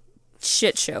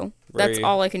shit show. That's Ray,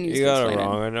 all I can use You to got it explain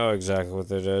wrong. I know exactly what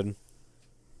they did.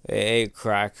 They ate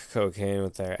crack cocaine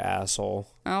with their asshole.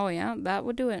 Oh, yeah, that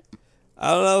would do it.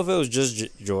 I don't know if it was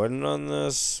just Jordan on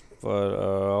this, but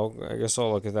I guess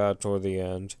I'll look at that toward the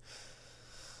end.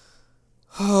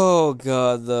 Oh,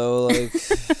 God, though. Like,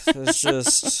 it's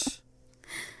just...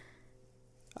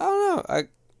 I don't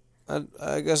know.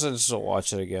 I guess I'd still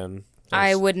watch it again.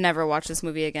 I would never watch this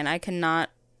movie again. I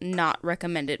cannot not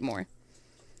recommend it more.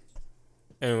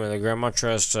 Anyway, the grandma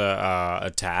tries to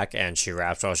attack, and she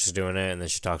raps while she's doing it, and then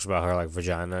she talks about her, like,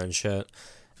 vagina and shit.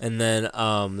 And then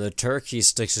the turkey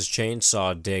sticks his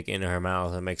chainsaw dick in her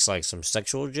mouth and makes, like, some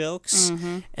sexual jokes.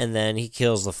 Mm-hmm. And then he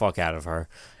kills the fuck out of her.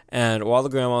 And while the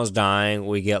grandma's dying,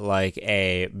 we get, like,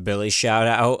 a Billy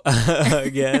shout-out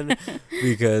again.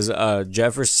 Because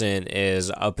Jefferson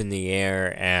is up in the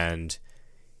air, and...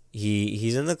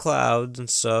 He's in the clouds and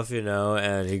stuff, you know,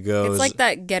 and he goes... It's like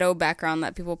that ghetto background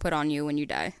that people put on you when you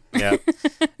die. Yeah.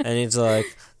 And he's like,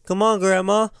 come on,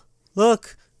 Grandma,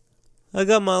 look, I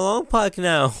got my long pike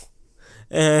now.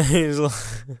 And he's like...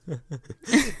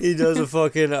 he does a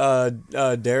fucking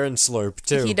Darren slurp,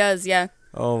 too. He does, yeah.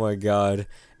 Oh, my God.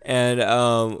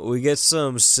 And we get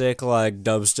some sick, like,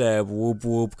 dubstep,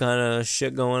 whoop-whoop kind of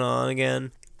shit going on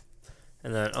again.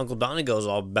 And then Uncle Donnie goes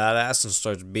all badass and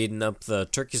starts beating up the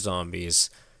turkey zombies.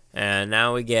 And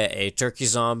now we get a turkey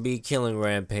zombie killing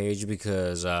rampage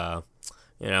because, why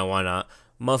not?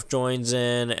 Muff joins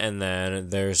in, and then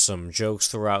there's some jokes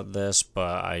throughout this,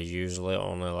 but I usually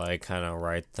only, like, kind of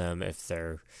write them if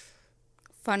they're...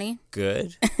 Funny.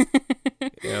 Good.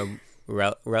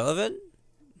 Relevant?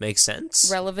 Makes sense?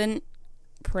 Relevant.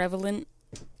 Prevalent.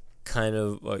 Kind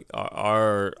of, like,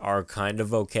 are kind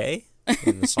of okay.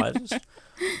 In the slightest.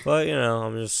 But,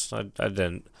 I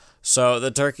didn't. So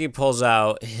the turkey pulls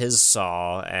out his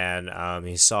saw and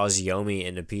he saws Yomi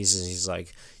into pieces. He's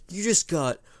like, you just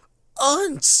got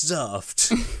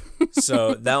unstuffed.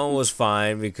 So that one was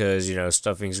fine because,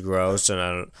 stuffing's gross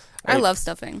and I love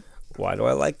stuffing. Why do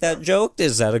I like that joke?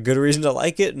 Is that a good reason to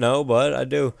like it? No, but I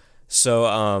do.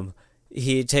 So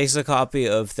he takes a copy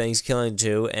of Thanksgiving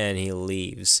 2 and he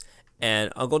leaves.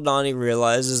 And Uncle Donnie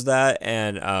realizes that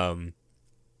and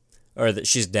or that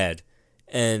she's dead.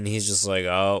 And he's just like,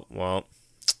 oh, well,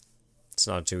 it's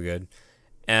not too good.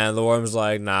 And the worm's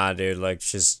like, nah, dude, like,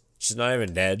 she's not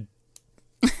even dead.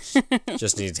 She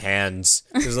just needs hands.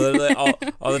 Because literally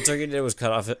all the turkey did was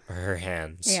cut off her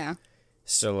hands. Yeah.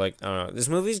 So, like, I don't know. This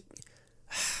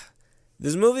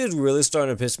movie is really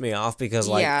starting to piss me off because,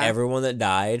 like, everyone that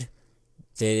died,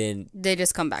 they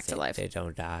just come back to life. They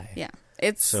don't die. Yeah.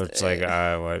 So it's like,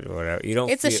 whatever. You don't.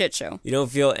 It's a shit show. You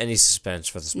don't feel any suspense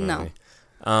for this movie.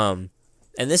 No.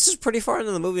 And this is pretty far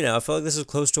into the movie now. I feel like this is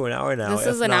close to an hour now. This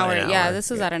is an hour. Yeah,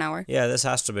 this is at an hour. Yeah, this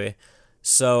has to be.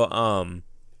 So,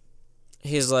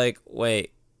 he's like,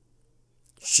 wait,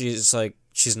 she's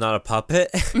not a puppet?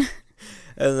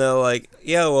 And they're like,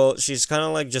 yeah, well, she's kind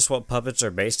of like just what puppets are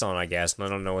based on, I guess. And I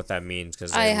don't know what that means.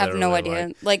 Cause I have no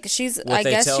idea. Like I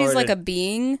guess she's like a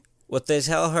being. What they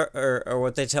tell her, or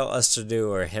what they tell us to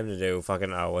do, or him to do,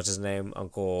 fucking, what's his name?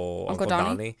 Uncle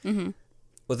Donnie? Mm-hmm.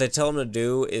 What they tell him to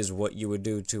do is what you would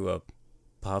do to a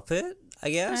puppet, I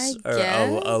guess?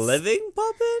 guess? A living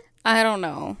puppet? I don't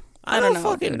know. I don't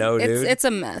fucking know, dude. It's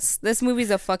a mess. This movie's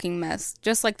a fucking mess.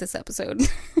 Just like this episode.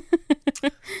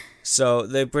 So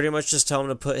they pretty much just tell him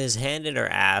to put his hand in her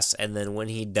ass, and then when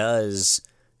he does,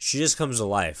 she just comes to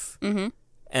life. Mm-hmm.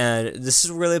 And this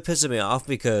is really pissing me off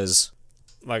because,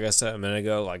 like I said a minute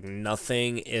ago, like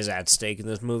nothing is at stake in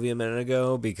this movie a minute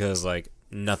ago because like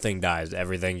nothing dies.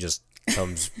 Everything just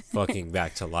comes fucking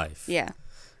back to life. Yeah.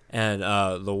 And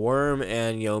the worm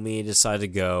and Yomi decide to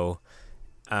go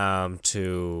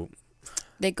to...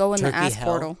 They go in the ass hell.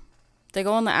 portal. They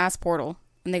go in the ass portal.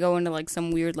 And they go into, like, some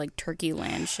weird, like, turkey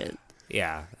land shit.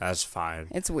 Yeah, that's fine.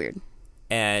 It's weird.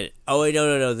 And, oh, wait,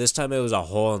 no. This time it was a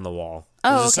hole in the wall.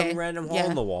 Oh, it was okay. Some random hole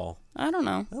in the wall. I don't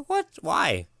know. What?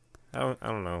 Why? I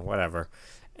don't know. Whatever.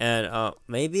 And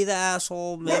maybe the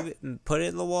asshole maybe put it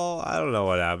in the wall. I don't know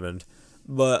what happened.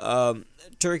 But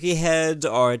turkey heads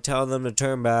are telling them to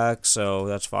turn back, so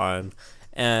that's fine.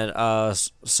 And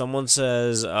someone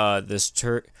says this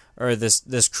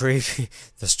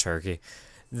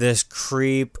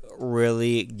creep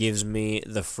really gives me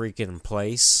the freaking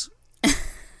place.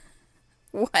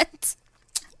 What?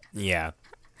 Yeah.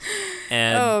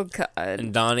 And, oh, God.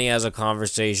 And Donnie has a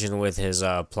conversation with his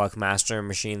Pluckmaster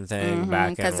machine thing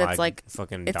back in like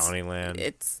fucking Donnieland.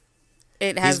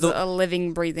 It has a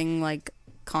living, breathing, like,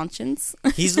 conscience.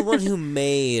 He's the one who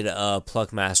made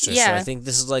Pluckmaster. Yeah. So I think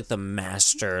this is like the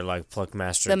master, like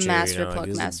Pluckmaster. The too, master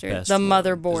Pluckmaster. The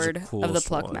motherboard of the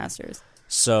Pluckmasters.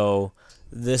 So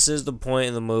this is the point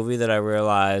in the movie that I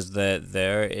realized that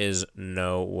there is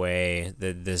no way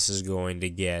that this is going to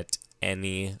get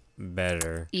any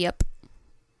better. Yep.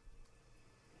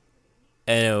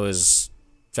 And it was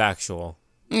factual.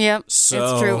 Yep,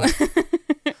 So, it's true.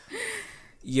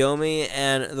 Yomi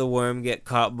and the worm get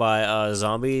caught by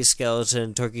zombie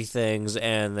skeleton turkey things,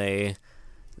 and they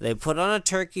put on a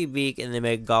turkey beak and they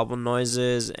make gobble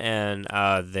noises, and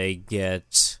they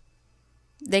get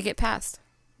passed.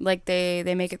 Like they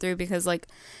make it through because like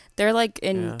they're like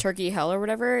in turkey hell or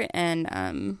whatever,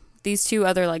 and these two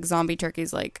other like zombie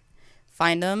turkeys like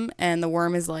find them, and the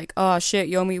worm is like, oh shit,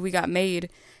 Yomi, we got made.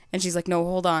 And she's like, no,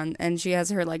 hold on. And she has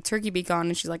her like turkey beak on,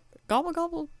 and she's like, gobble,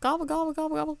 gobble, gobble, gobble,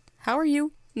 gobble, gobble. How are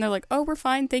you? And they're like, oh, we're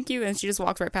fine, thank you. And she just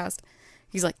walks right past.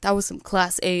 He's like, that was some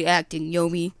class A acting,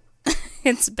 Yomi.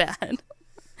 It's bad.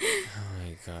 Oh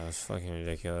my god, it's fucking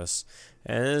ridiculous.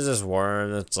 And there's this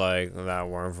worm that's like that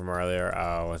worm from earlier.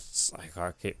 Oh, it's like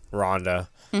Rhonda.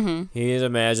 Mm-hmm. He's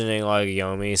imagining like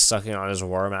Yomi sucking on his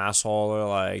worm asshole, or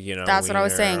like, you know. That's what I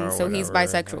was saying. So whatever. He's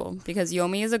bisexual because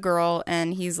Yomi is a girl,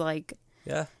 and he's like,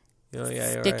 yeah,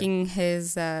 you're sticking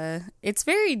his. It's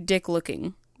very dick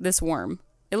looking. This worm.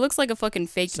 It looks like a fucking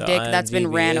fake dick that's been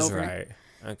ran over. Right.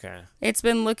 Okay. It's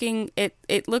been looking.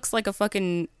 It looks like a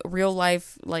fucking real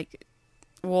life like.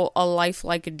 Well, a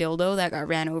lifelike dildo that got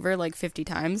ran over like 50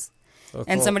 times.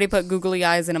 And somebody put googly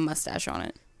eyes and a mustache on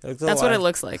it. That's what it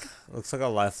looks like. Looks like a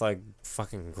lifelike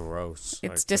fucking gross.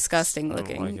 It's like, disgusting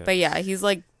looking. But yeah, he's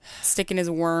like sticking his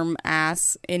worm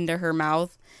ass into her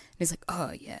mouth. And he's like,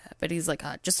 oh yeah. But he's like,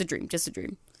 just a dream, just a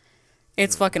dream.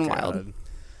 It's fucking wild.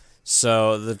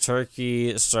 So the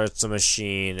turkey starts the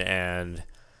machine and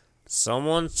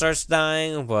someone starts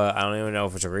dying, but I don't even know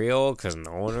if it's real because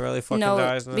no one really fucking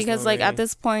dies in this because movie. like at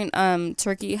this point,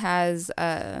 Turkey has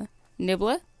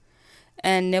Nibla,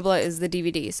 and Nibla is the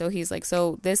DVD. So he's like,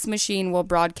 so this machine will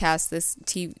broadcast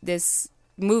this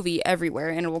movie everywhere,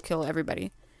 and it will kill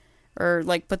everybody, or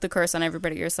like put the curse on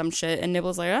everybody or some shit. And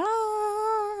Nibla's like,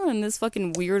 and this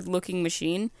fucking weird looking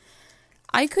machine.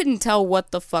 I couldn't tell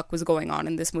what the fuck was going on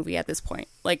in this movie at this point.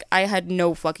 Like I had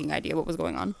no fucking idea what was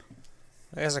going on.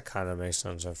 I guess it kind of makes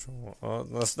sense after a while.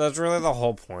 Well, that's really the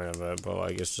whole point of it, but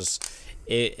like it's just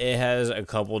it has a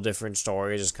couple different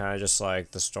stories. It's kind of just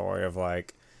like the story of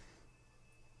like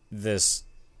this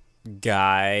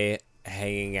guy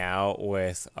hanging out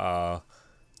with a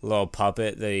little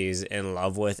puppet that he's in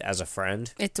love with as a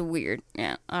friend. It's weird.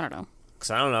 Yeah, I don't know.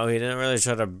 Cause I don't know, he didn't really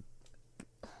try to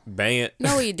bang it.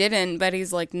 No, he didn't. But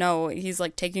he's like, no, he's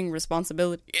like taking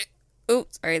responsibility. Oh,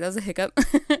 sorry, that was a hiccup.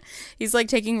 He's like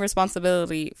taking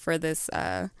responsibility for this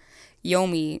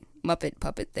Yomi Muppet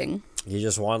puppet thing. He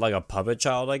just wanted like a puppet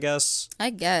child, I guess.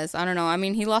 I guess. I don't know. I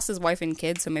mean, he lost his wife and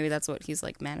kids, so maybe that's what he's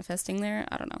like manifesting there.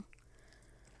 I don't know.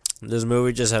 This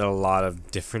movie just had a lot of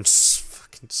different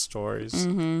fucking stories.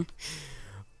 Mm-hmm.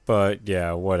 But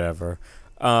yeah, whatever.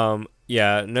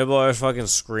 Yeah, Nibbler is fucking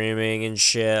screaming and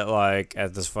shit like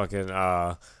at this fucking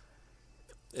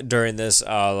during this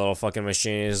little fucking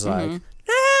machine. He's like, no,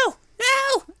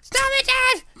 stop it,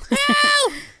 Dad, no,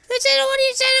 this isn't what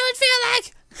you said it would feel like,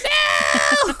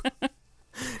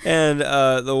 no. And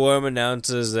the worm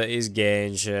announces that he's gay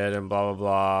and shit and blah blah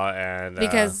blah, and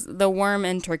because the worm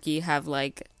and Turkey have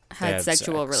like had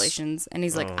sexual relations, and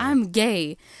he's like, I'm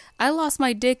gay. I lost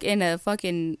my dick in a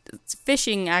fucking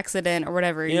fishing accident or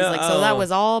whatever. He's like, so that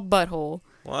was all butthole.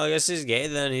 Well, I guess he's gay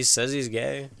then. He says he's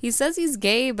gay. He says he's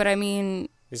gay, but I mean...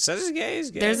 He says he's gay, he's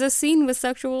gay. There's a scene with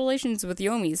sexual relations with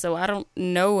Yomi, so I don't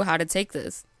know how to take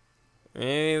this.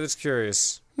 Maybe he was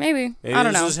curious. Maybe. Maybe I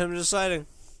don't know. It's just him deciding.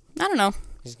 I don't know.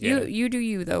 He's gay. You do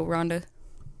you, though, Rhonda.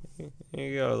 Here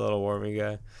you go, little wormy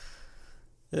guy.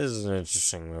 This is an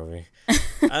interesting movie.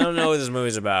 I don't know what this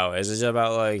movie's about. Is it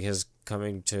about, like, his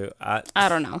coming to... I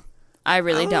don't know. I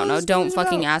really don't know. Don't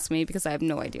fucking ask me because I have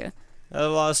no idea. There's a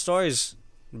lot of stories.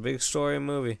 Big story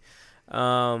movie.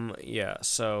 Yeah,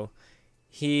 so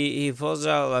he pulls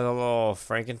out like a little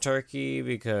Franken turkey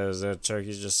because the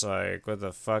turkey's just like, what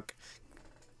the fuck?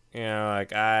 You know,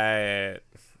 like I'm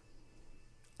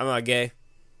not gay.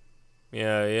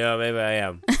 Yeah, maybe I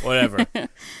am. Whatever.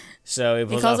 So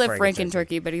he calls out it Franken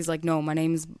turkey, but he's like, no, my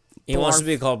name's Blarf. He wants to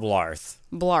be called Blarth.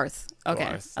 Blarth. Okay.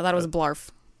 Blarth. I thought it was Blarf.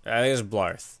 I think it's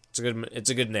Blarth. It's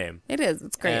a good name. It is.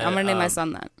 It's great. And, I'm gonna name my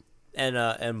son that. And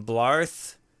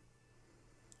Blarth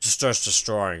just starts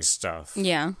destroying stuff.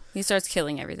 Yeah, he starts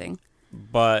killing everything.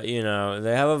 But, you know,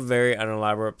 they have a very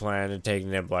unelaborate plan to take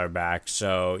Nibbler back.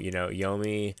 So, you know,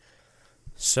 Yomi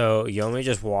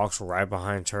just walks right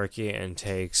behind Turkey and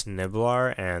takes Nibbler,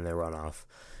 and they run off.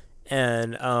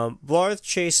 And Blarth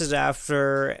chases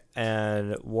after,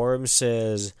 and Worm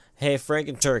says, hey,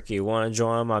 Franken Turkey, want to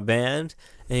join my band?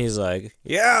 And he's like,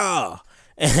 yeah!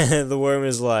 And the worm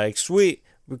is like, sweet,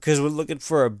 because we're looking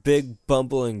for a big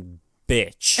bumbling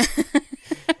bitch.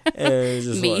 And he's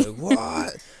just like,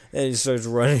 what? And he starts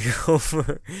running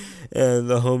over, and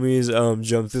the homies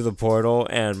jump through the portal,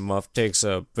 and Muff takes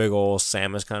a big old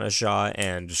Samus kind of shot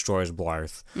and destroys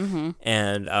Blarth. Mm-hmm.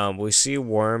 And we see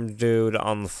Worm Dude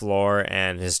on the floor,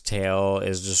 and his tail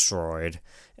is destroyed.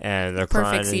 And they're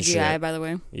crying Perfect and CGI, shit. by the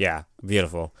way. Yeah,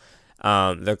 beautiful.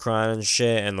 They're crying and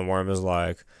shit, and the worm is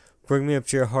like, bring me up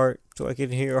to your heart so I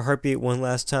can hear your heartbeat one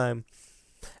last time.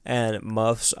 And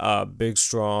Muff's big,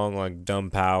 strong, like, dumb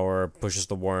power pushes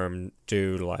the worm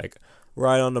dude, like,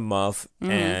 right onto Muff,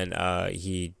 and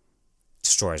he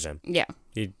destroys him. Yeah.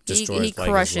 He destroys, he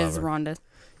crushes Rhonda.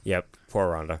 Yep, poor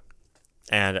Rhonda.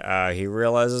 And he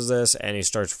realizes this, and he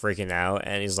starts freaking out,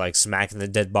 and he's, like, smacking the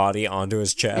dead body onto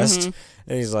his chest,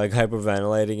 and he's, like,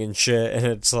 hyperventilating and shit, and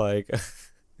it's like...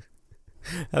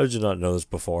 How did you not know this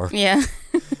before? Yeah.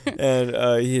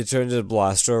 And he turns his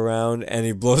blaster around and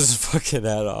he blows his fucking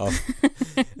head off.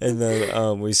 And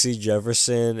then we see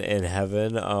Jefferson in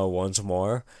heaven once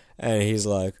more. And he's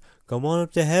like, come on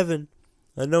up to heaven.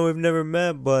 I know we've never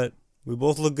met, but we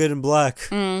both look good in black.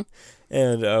 Mm.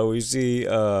 And we see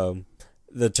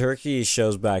the turkey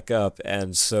shows back up,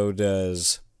 and so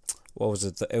does... What was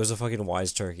it? It was a fucking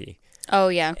wise turkey. Oh,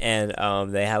 yeah. And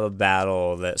they have a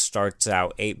battle that starts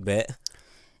out 8-bit.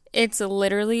 It's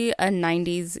literally a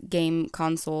 90s game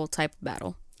console type of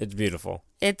battle. It's beautiful.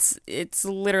 It's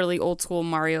literally old school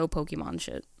Mario Pokemon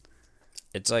shit.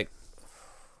 It's like...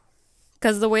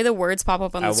 Because the way the words pop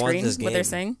up on the screen, what they're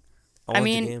saying. I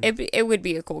mean, it would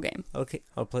be a cool game. Okay,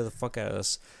 I'll play the fuck out of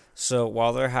this. So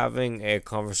while they're having a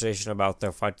conversation about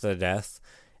their fight to the death,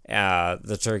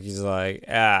 the turkey's like,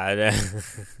 I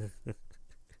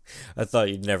thought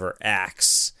you'd never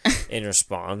axe in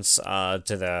response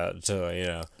to you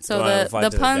know. So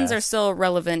the puns are still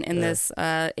relevant in this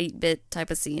 8-bit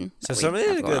type of scene. So something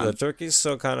is good. The turkey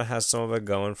still kind of has some of it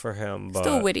going for him, but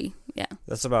still witty. Yeah,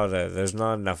 that's about it. There's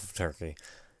not enough of turkey.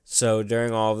 So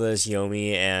during all of this,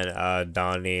 Yomi and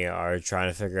Donnie are trying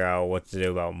to figure out what to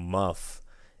do about Muff.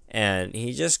 And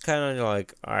he just kind of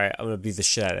like, all right, I'm going to beat the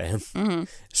shit out of him. Mm-hmm.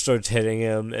 Starts hitting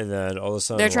him, and then all of a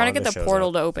sudden... They're trying to get the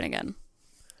portal to open again.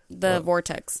 The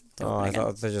vortex. I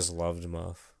thought they just loved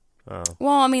Muff. Oh.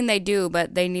 Well, I mean, they do,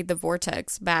 but they need the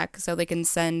vortex back so they can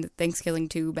send Thanksgiving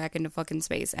 2 back into fucking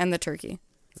space. And the turkey.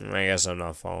 I guess I'm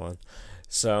not following.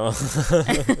 So...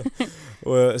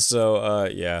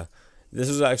 yeah. This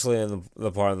was actually in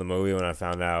the part of the movie when I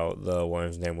found out the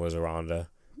worm's name was Rhonda.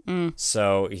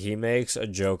 So he makes a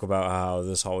joke about how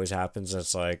this always happens. And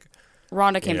it's like,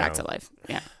 Rhonda came back to life.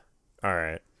 Yeah. all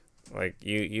right, like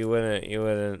you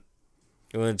wouldn't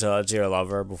tell it to your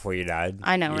lover before you died.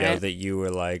 I know, you know right? that you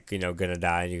were like gonna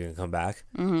die and you can come back.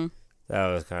 Mm-hmm. That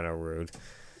was kind of rude.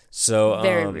 So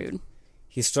Very rude.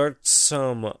 He starts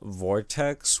some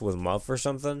vortex with Muff or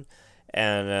something,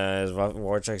 and his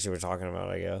vortex you were talking about,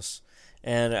 I guess.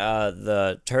 And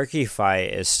the turkey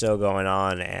fight is still going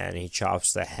on, and he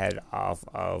chops the head off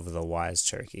of the wise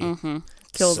turkey. Mm-hmm.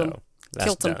 Kills him. That's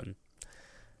Killed him. done.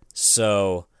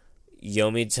 So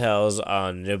Yomi tells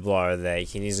Niblar that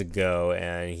he needs to go,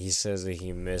 and he says that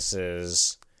he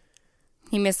misses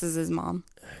his mom.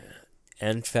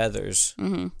 And feathers.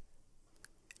 Mm-hmm.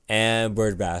 And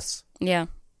bird baths. Yeah.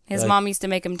 His mom used to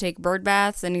make him take bird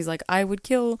baths, and he's like, I would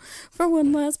kill for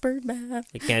one last bird bath.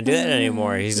 You can't do that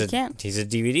anymore. He's a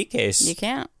DVD case. You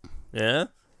can't. Yeah?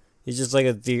 He's just like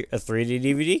a 3D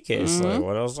DVD case. Mm-hmm. Like,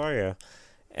 what else are you?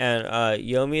 And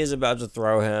Yomi is about to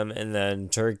throw him, and then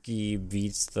Turkey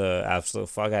beats the absolute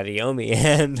fuck out of Yomi.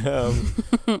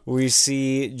 And we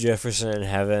see Jefferson in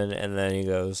heaven, and then he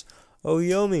goes, oh,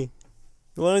 Yomi,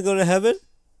 you want to go to heaven?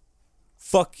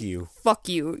 Fuck you. Fuck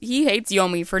you. He hates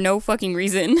Yomi for no fucking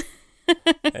reason.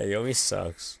 Hey, Yomi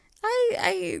sucks.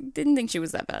 I didn't think she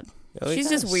was that bad. Yomi She's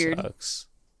just weird. Sucks.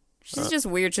 She's just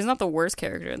weird. She's not the worst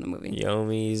character in the movie.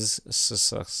 Yomi's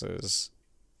successes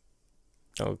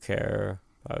don't care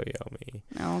about Yomi.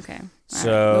 Oh, okay.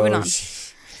 So moving on.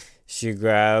 She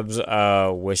grabs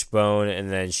a wishbone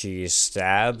and then she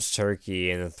stabs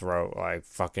Turkey in the throat like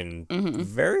fucking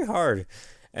very hard.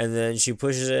 And then she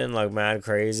pushes it in like mad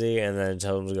crazy and then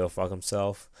tells him to go fuck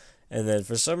himself. And then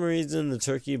for some reason the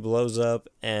turkey blows up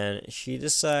and she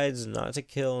decides not to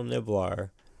kill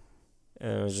Niblar.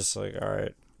 And it was just like,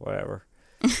 alright, whatever.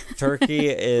 Turkey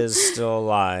is still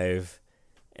alive.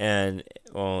 And,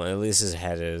 well, at least his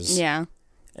head is. Yeah.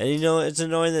 And it's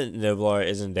annoying that Niblar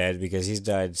isn't dead because he's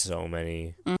died so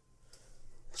many.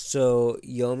 So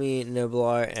Yomi,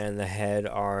 Niblar, and the head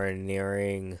are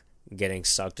nearing getting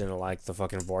sucked into like the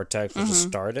fucking vortex which just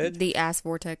started. The ass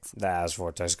vortex. The ass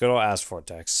vortex. Good old ass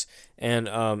vortex. And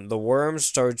the worm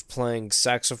starts playing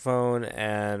saxophone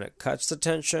and cuts the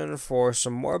tension for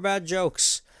some more bad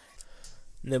jokes.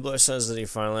 Nibbler says that he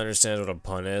finally understands what a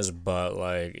pun is, but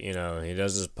like, he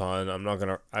does this pun.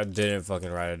 I didn't fucking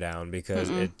write it down because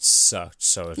it sucked.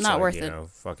 So it's not like, worth it.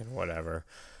 Fucking whatever.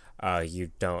 You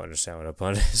don't understand what a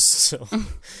pun is. So.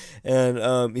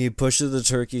 And he pushes the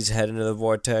turkey's head into the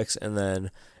vortex, and then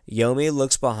Yomi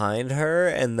looks behind her,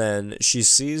 and then she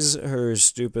sees her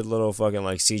stupid little fucking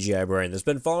like CGI brain that's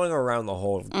been following around the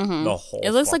whole.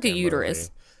 It looks like a uterus.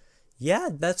 Movie. Yeah,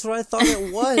 that's what I thought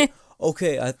it was.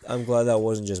 Okay, I'm glad that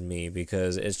wasn't just me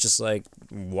because it's just like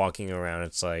walking around.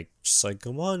 It's like just like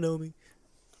come on, Yomi.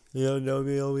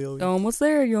 Yomi. Almost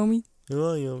there, Yomi. Come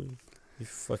on, Yomi. You're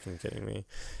fucking kidding me.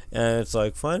 And it's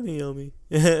like, find me, Yomi.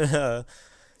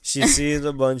 She sees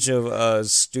a bunch of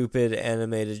stupid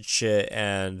animated shit,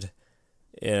 and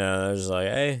it's like,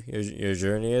 hey, your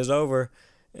journey is over.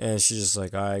 And she's just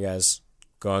like, all right, guys,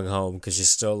 going home because she's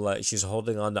still like she's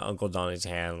holding on to Uncle Donnie's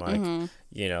hand, like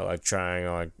like trying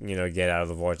like get out of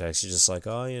the vortex. She's just like,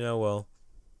 oh, well,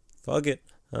 fuck it,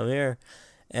 I'm here.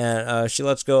 And she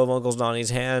lets go of Uncle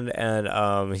Donnie's hand,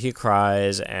 and he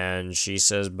cries, and she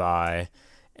says bye.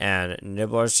 And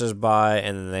Nibbler says bye,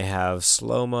 and then they have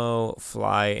slow-mo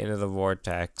fly into the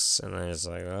vortex, and then it's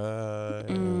like,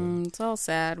 it's all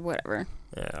sad, whatever.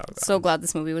 Yeah, so glad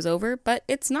this movie was over, but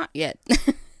it's not yet.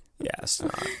 Yeah, it's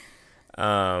not.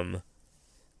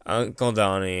 Uncle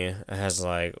Donnie has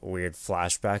like weird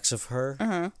flashbacks of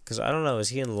her. Because I don't know, is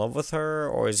he in love with her,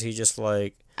 or is he just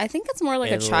like? I think it's more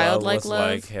like a childlike love.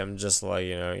 Like him, just like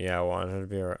I want her to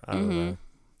be. I don't know.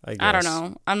 I don't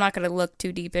know. I'm not gonna look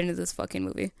too deep into this fucking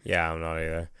movie. Yeah, I'm not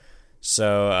either.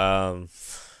 So,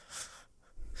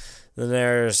 the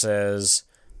narrator says,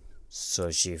 so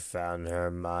she found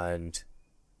her mind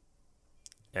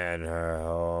and her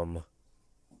home,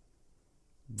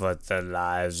 but the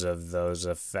lives of those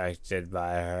affected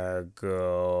by her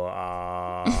go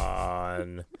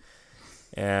on.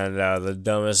 And the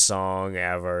dumbest song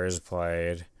ever is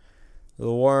played.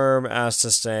 The worm asks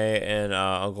to stay in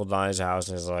Uncle Donnie's house,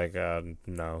 and he's like,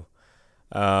 no.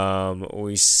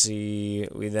 We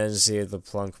then see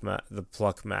the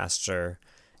Pluck Master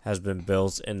has been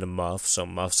built into Muff, so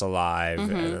Muff's alive,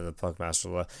 and then the Pluck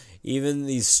Master even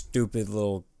these stupid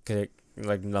little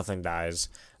like nothing dies.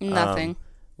 Nothing.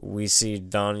 We see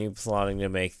Donnie plotting to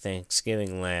make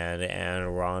Thanksgiving Land, and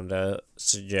Rhonda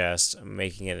suggests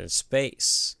making it in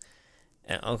space.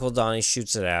 And Uncle Donnie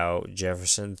shoots it out.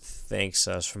 Jefferson thanks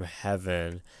us from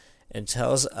heaven. and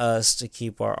tells us to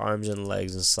keep our arms and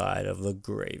legs inside of the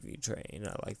gravy train.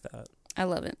 I like that. I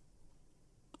love it.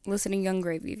 Listen to Young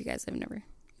Gravy if you guys have never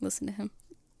listened to him.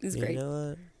 He's great. You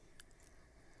know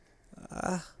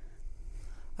what?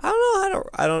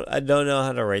 I don't know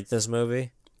how to rate this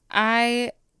movie.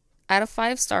 Out of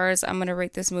 5 stars, I'm gonna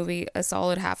rate this movie a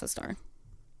solid half a star.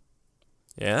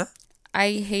 Yeah?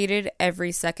 I hated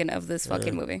every second of this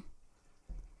fucking movie.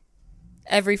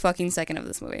 Every fucking second of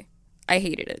this movie. I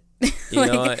hated it. You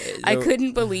know what? I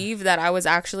couldn't believe that I was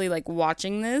actually like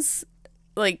watching this.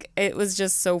 Like, it was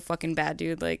just so fucking bad,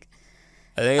 dude. Like,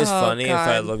 I think it's funny if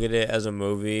I God. look at it as a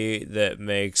movie that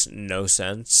makes no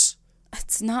sense.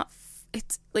 it's not.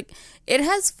 It's like, it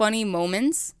has funny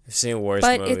moments. I've seen worse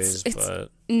But movies, it's but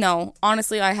no.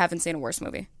 Honestly, I haven't seen a worse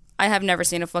movie. I have never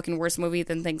seen a fucking worse movie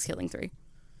than Thanksgiving 3.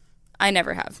 I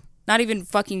never have. Not even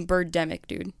fucking Birdemic,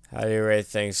 dude. how do you rate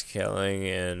Thanksgiving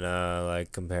in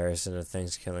like comparison to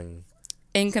Thanksgiving?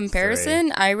 In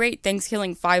comparison, I rate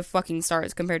Thanksgiving 5 fucking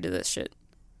stars compared to this shit.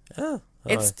 Oh,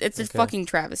 It's a okay. fucking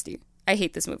travesty. I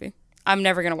hate this movie. I'm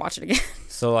never gonna watch it again.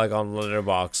 So like on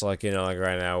Letterboxd, like you know, like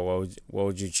right now, what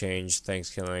would you change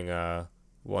Thanksgiving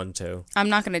 1 to? I'm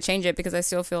not gonna change it because I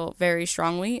still feel very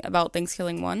strongly about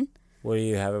Thanksgiving 1. What do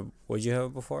you have? Would you have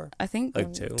it before? I think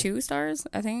Like 2? 2 stars.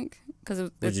 I think because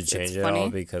Would you change it funny. all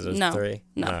because it's No. 3?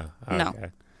 No. Oh, No. okay.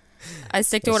 I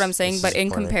stick to what I'm saying, It's but in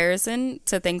disappointing. comparison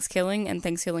to Thanksgiving and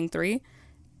Thanksgiving 3,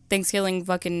 Thanksgiving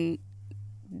fucking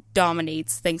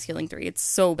dominates Thanksgiving 3. It's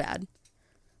so bad.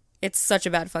 It's such a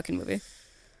bad fucking movie.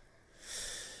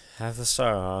 Half a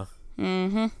star,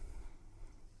 huh?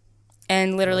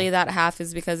 And literally that half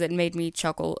is because it made me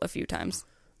chuckle a few times.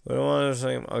 What do I want to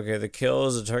say? Okay, the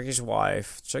kills, the turkey's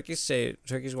wife.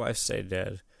 Turkey's wife stayed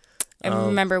dead. And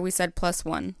remember, we said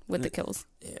 +1 with the kills.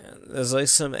 Yeah, there's like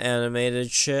some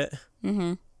animated shit.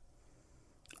 I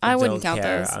wouldn't don't count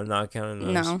care. those. I'm not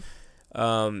counting those.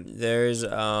 No. There's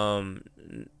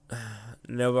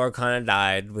Nobar kind of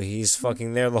died, but he's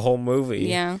fucking there the whole movie.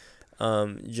 Yeah.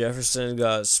 Jefferson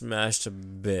got smashed to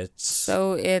bits.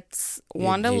 So it's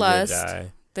Wanda He did Lust,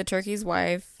 die. the turkey's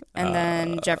wife, and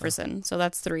then Jefferson. So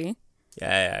that's 3.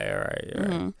 Yeah, you're right.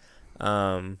 You're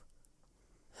right.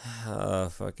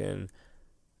 Fucking.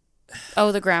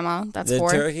 Oh, the grandma. That's The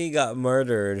 4. turkey got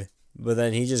murdered, but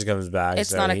then he just comes back. It's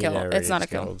so not a he kill. never It's not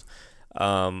gets a kill. killed.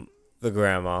 The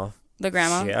grandma. The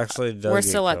grandma. She actually does. We're get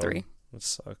still at killed. 3. It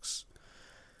sucks.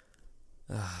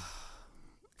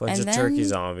 Bunch And of turkey then-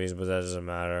 zombies, but that doesn't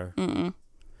matter.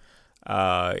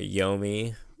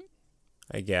 Yomi,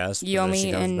 I guess. but then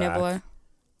she Yomi comes and back. Nibbler.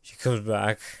 She comes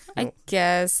back. I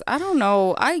guess. I don't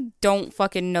know. I don't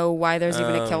fucking know why there's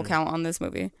even a kill count on this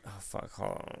movie. Oh fuck!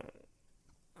 Hold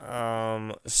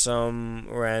on. Some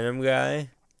random guy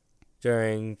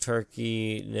during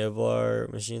turkey nibbler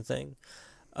machine thing.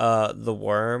 The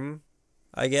worm,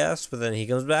 I guess, but then he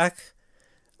comes back.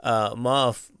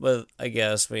 Muff, but I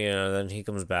guess, but you know, then he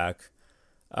comes back.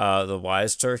 The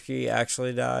wise turkey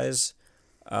actually dies.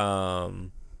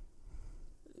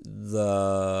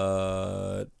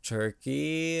 The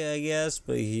turkey, I guess,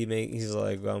 but he's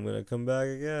like, I'm gonna come back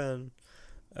again.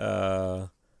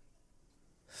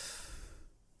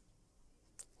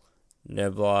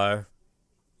 Nibbler,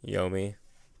 Yomi.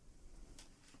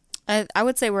 I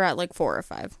would say we're at like 4 or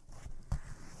 5.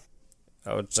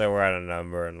 I would say we're at a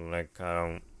number, and like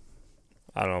I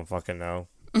don't fucking know.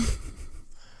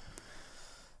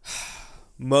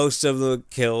 Most of the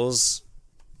kills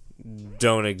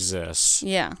don't exist.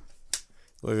 Yeah.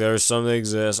 Like there's some that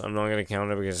exist. I'm not gonna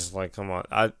count it because it's like, come on.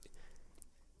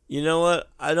 You know what?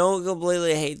 I don't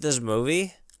completely hate this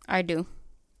movie. I do.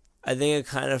 I think it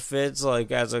kind of fits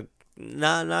like as a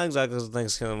not exactly as a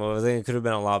Thanksgiving movie. I think it could have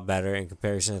been a lot better in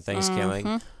comparison to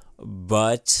Thanksgiving,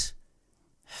 but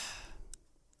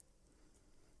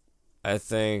I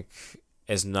think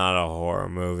it's not a horror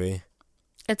movie.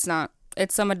 It's not.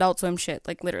 It's some Adult Swim shit,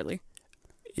 like literally.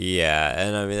 Yeah,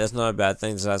 and I mean that's not a bad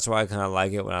thing. So that's why I kind of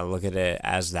like it when I look at it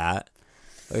as that.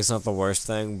 Like it's not the worst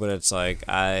thing, but it's like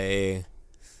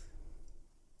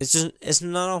it's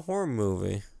not a horror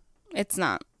movie. It's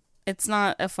not. It's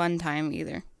not a fun time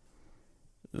either.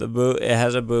 It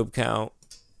has a boob count.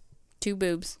 2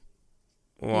 boobs.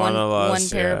 One of us. One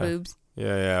pair of yeah. boobs.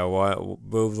 Yeah. One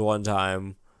boobs one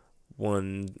time,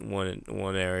 one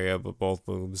area, but both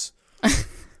boobs.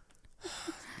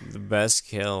 The best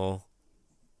kill.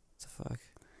 What the fuck?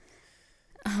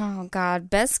 Oh God,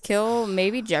 best kill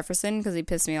maybe Jefferson because he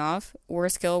pissed me off.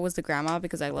 Worst kill was the grandma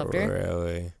because I loved her.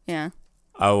 Really? Yeah.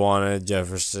 I wanted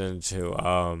Jefferson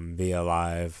to be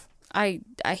alive. I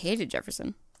hated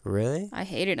Jefferson. Really? I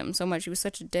hated him so much. He was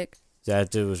such a dick.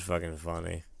 That dude was fucking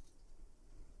funny.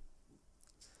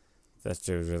 That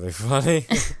dude's really funny.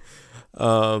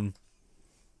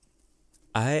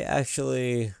 I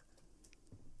actually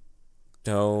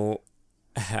don't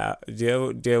have.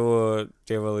 Do you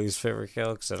have a least favorite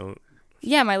kill? Because I don't.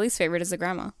 Yeah, my least favorite is the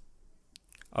grandma.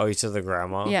 Oh, you said the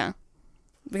grandma? Yeah.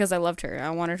 Because I loved her. I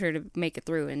wanted her to make it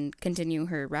through and continue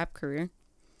her rap career.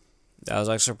 That was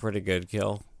actually a pretty good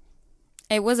kill.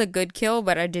 It was a good kill,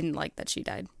 but I didn't like that she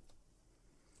died.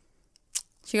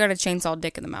 She got a chainsaw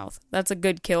dick in the mouth. That's a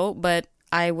good kill, but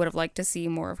I would have liked to see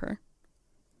more of her.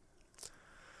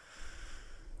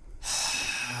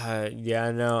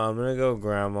 Yeah, no, I'm gonna go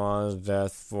grandma's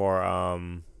death for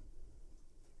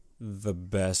the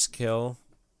best kill.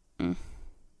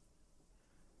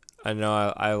 I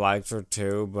know I liked her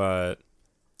too, but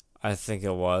I think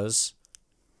it was.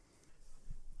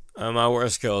 My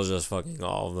worst kill is just fucking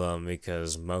all of them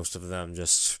because most of them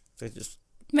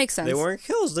Makes sense. they weren't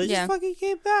kills. They just fucking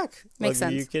came back. Makes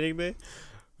sense. Are you kidding me?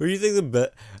 Who do you think the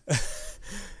best?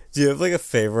 Do you have like a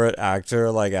favorite actor,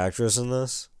 like actress in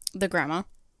this? The grandma.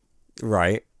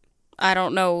 Right. I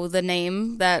don't know the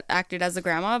name that acted as the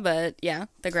grandma, but yeah,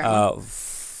 the grandma.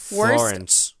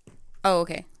 Florence. Oh,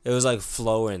 okay. It was like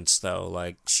Florence though,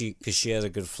 like because she has a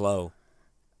good flow.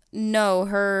 No,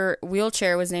 her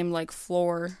wheelchair was named like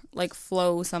Flo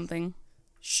something.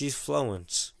 She's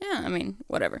Florence. Yeah, I mean,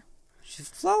 whatever. She's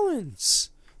Florence.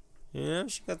 You know,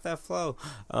 she got that flow.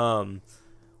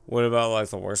 What about like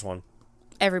the worst one?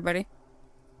 Everybody.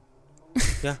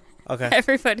 Yeah. Okay.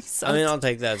 Everybody sucks. I mean, I'll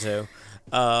take that too.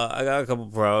 I got a couple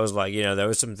pros, like, you know, there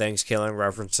was some Thanksgiving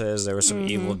references, there was some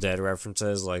Evil Dead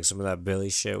references, like some of that Billy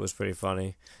shit was pretty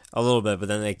funny. A little bit, but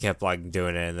then they kept like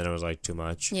doing it and then it was like too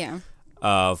much. Yeah.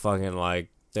 Fucking like,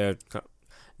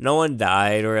 no one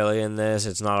died really in this,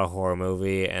 it's not a horror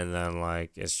movie, and then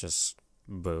like, it's just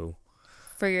boo.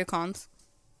 For your cons?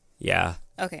 Yeah.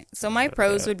 Okay, so my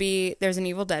pros would be there's an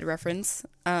Evil Dead reference,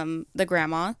 the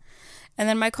grandma, and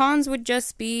then my cons would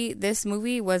just be this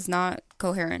movie was not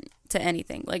coherent to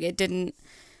anything. Like, it didn't.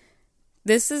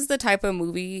 This is the type of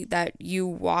movie that you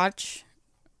watch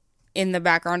in the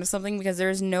background of something because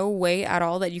there's no way at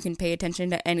all that you can pay attention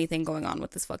to anything going on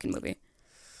with this fucking movie.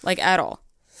 Like, at all.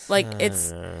 Like,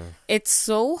 it's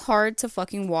so hard to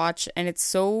fucking watch, and it's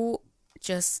so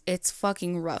just, it's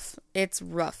fucking rough. It's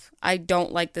rough. I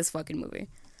don't like this fucking movie.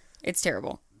 It's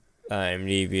terrible.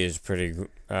 IMDb is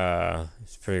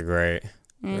it's pretty great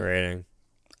rating.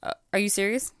 Are you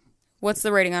serious? What's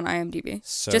the rating on IMDb?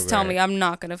 So just tell great. me. I'm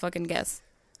not gonna fucking guess.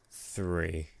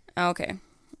 3. Okay.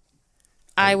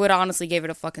 I would honestly give it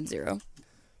a fucking 0.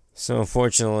 So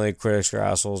unfortunately, critics or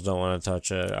assholes don't want to touch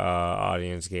it.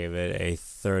 Audience gave it a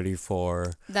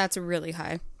 34. That's really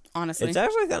high, honestly. It's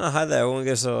actually kind of high that everyone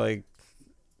gets to like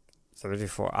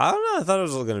 34. I don't know. I thought it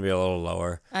was going to be a little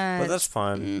lower, but that's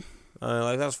fine.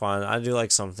 That's fine. I do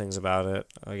like some things about it.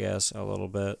 I guess a little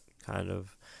bit, kind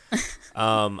of.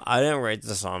 I didn't rate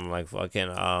this on like fucking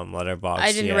Letterboxd.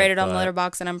 I didn't rate it on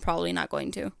Letterboxd, and I'm probably not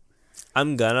going to.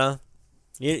 I'm gonna.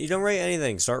 You don't rate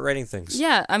anything. Start rating things.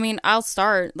 Yeah, I mean, I'll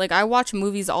start. Like, I watch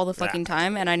movies all the fucking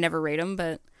time, and I never rate them,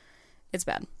 but it's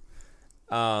bad.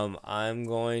 I'm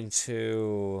going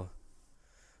to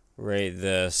rate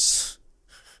this.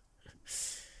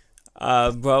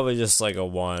 Probably just like a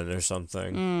 1 or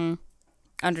something.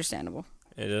 Understandable.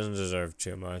 It doesn't deserve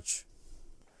too much.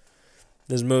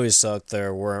 This movie sucked.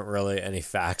 There weren't really any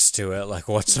facts to it, like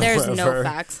whatsoever. There's no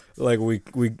facts. Like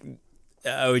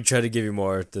I would try to give you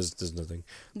more. There's nothing.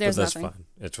 There's but that's nothing. fine.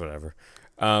 It's whatever.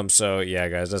 So yeah,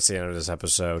 guys, that's the end of this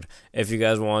episode. If you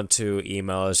guys want to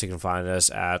email us, you can find us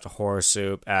at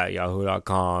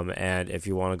horrorsoup@yahoo.com, and if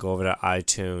you want to go over to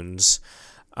iTunes,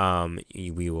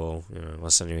 we will. We'll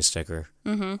send you a sticker.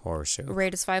 Horror Soup.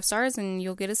 Rate us 5 stars, and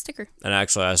you'll get a sticker. And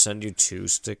actually, I send you 2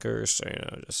 stickers. So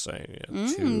just saying.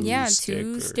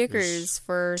 2 stickers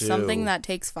for something that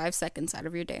takes 5 seconds out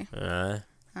of your day.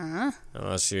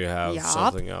 Unless you have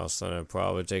something else, then it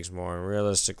probably takes more. And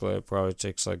realistically, it probably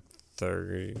takes like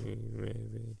 30,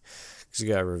 maybe. Because you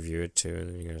gotta review it too, and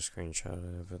then you gotta screenshot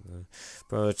it. But then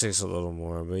probably takes a little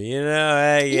more. But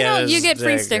hey, you get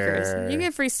free stickers. You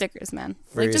get free stickers, man.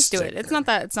 Like, just do it. It's not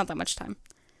that much time.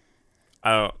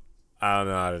 I don't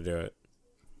know how to do it.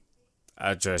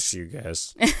 I trust you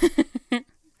guys.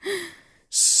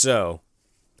 So,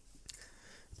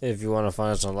 if you want to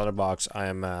find us on Letterboxd, I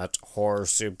am at Horror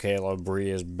Soup Kayla. Bree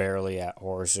is barely at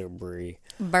Horror Soup Bree.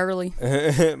 Barely.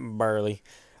 Barely.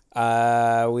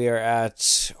 We are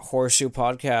at Horror Soup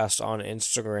Podcast on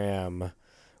Instagram.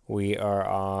 We are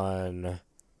on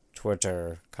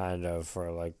Twitter, kind of,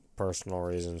 for like personal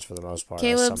reasons for the most part.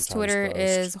 Caleb's Twitter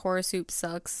is Horror Soup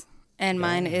Sucks, and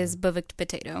mine is Bovict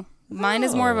Potato. Mine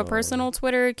is more of a personal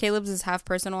Twitter. Caleb's is half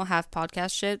personal, half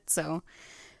podcast shit. So,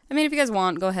 I mean, if you guys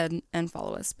want, go ahead and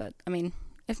follow us. But, I mean,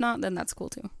 if not, then that's cool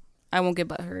too. I won't get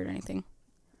butthurt or anything.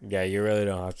 Yeah, you really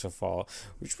don't have to follow.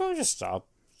 We should probably just stop.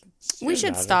 We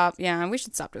should stop. Yeah, we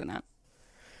should stop doing that.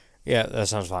 Yeah, that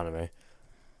sounds fine to me.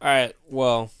 All right,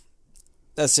 well,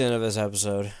 that's the end of this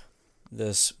episode.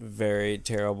 This very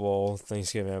terrible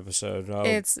Thanksgiving episode.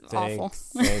 It's awful.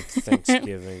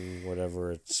 Thanksgiving,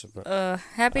 whatever it's about.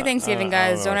 Happy Thanksgiving,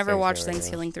 guys. Don't ever watch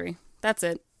Thanksgiving Thanksgiving 3. That's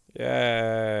it.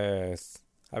 Yes.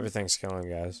 Happy Thanksgiving,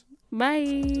 guys.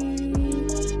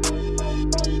 Bye.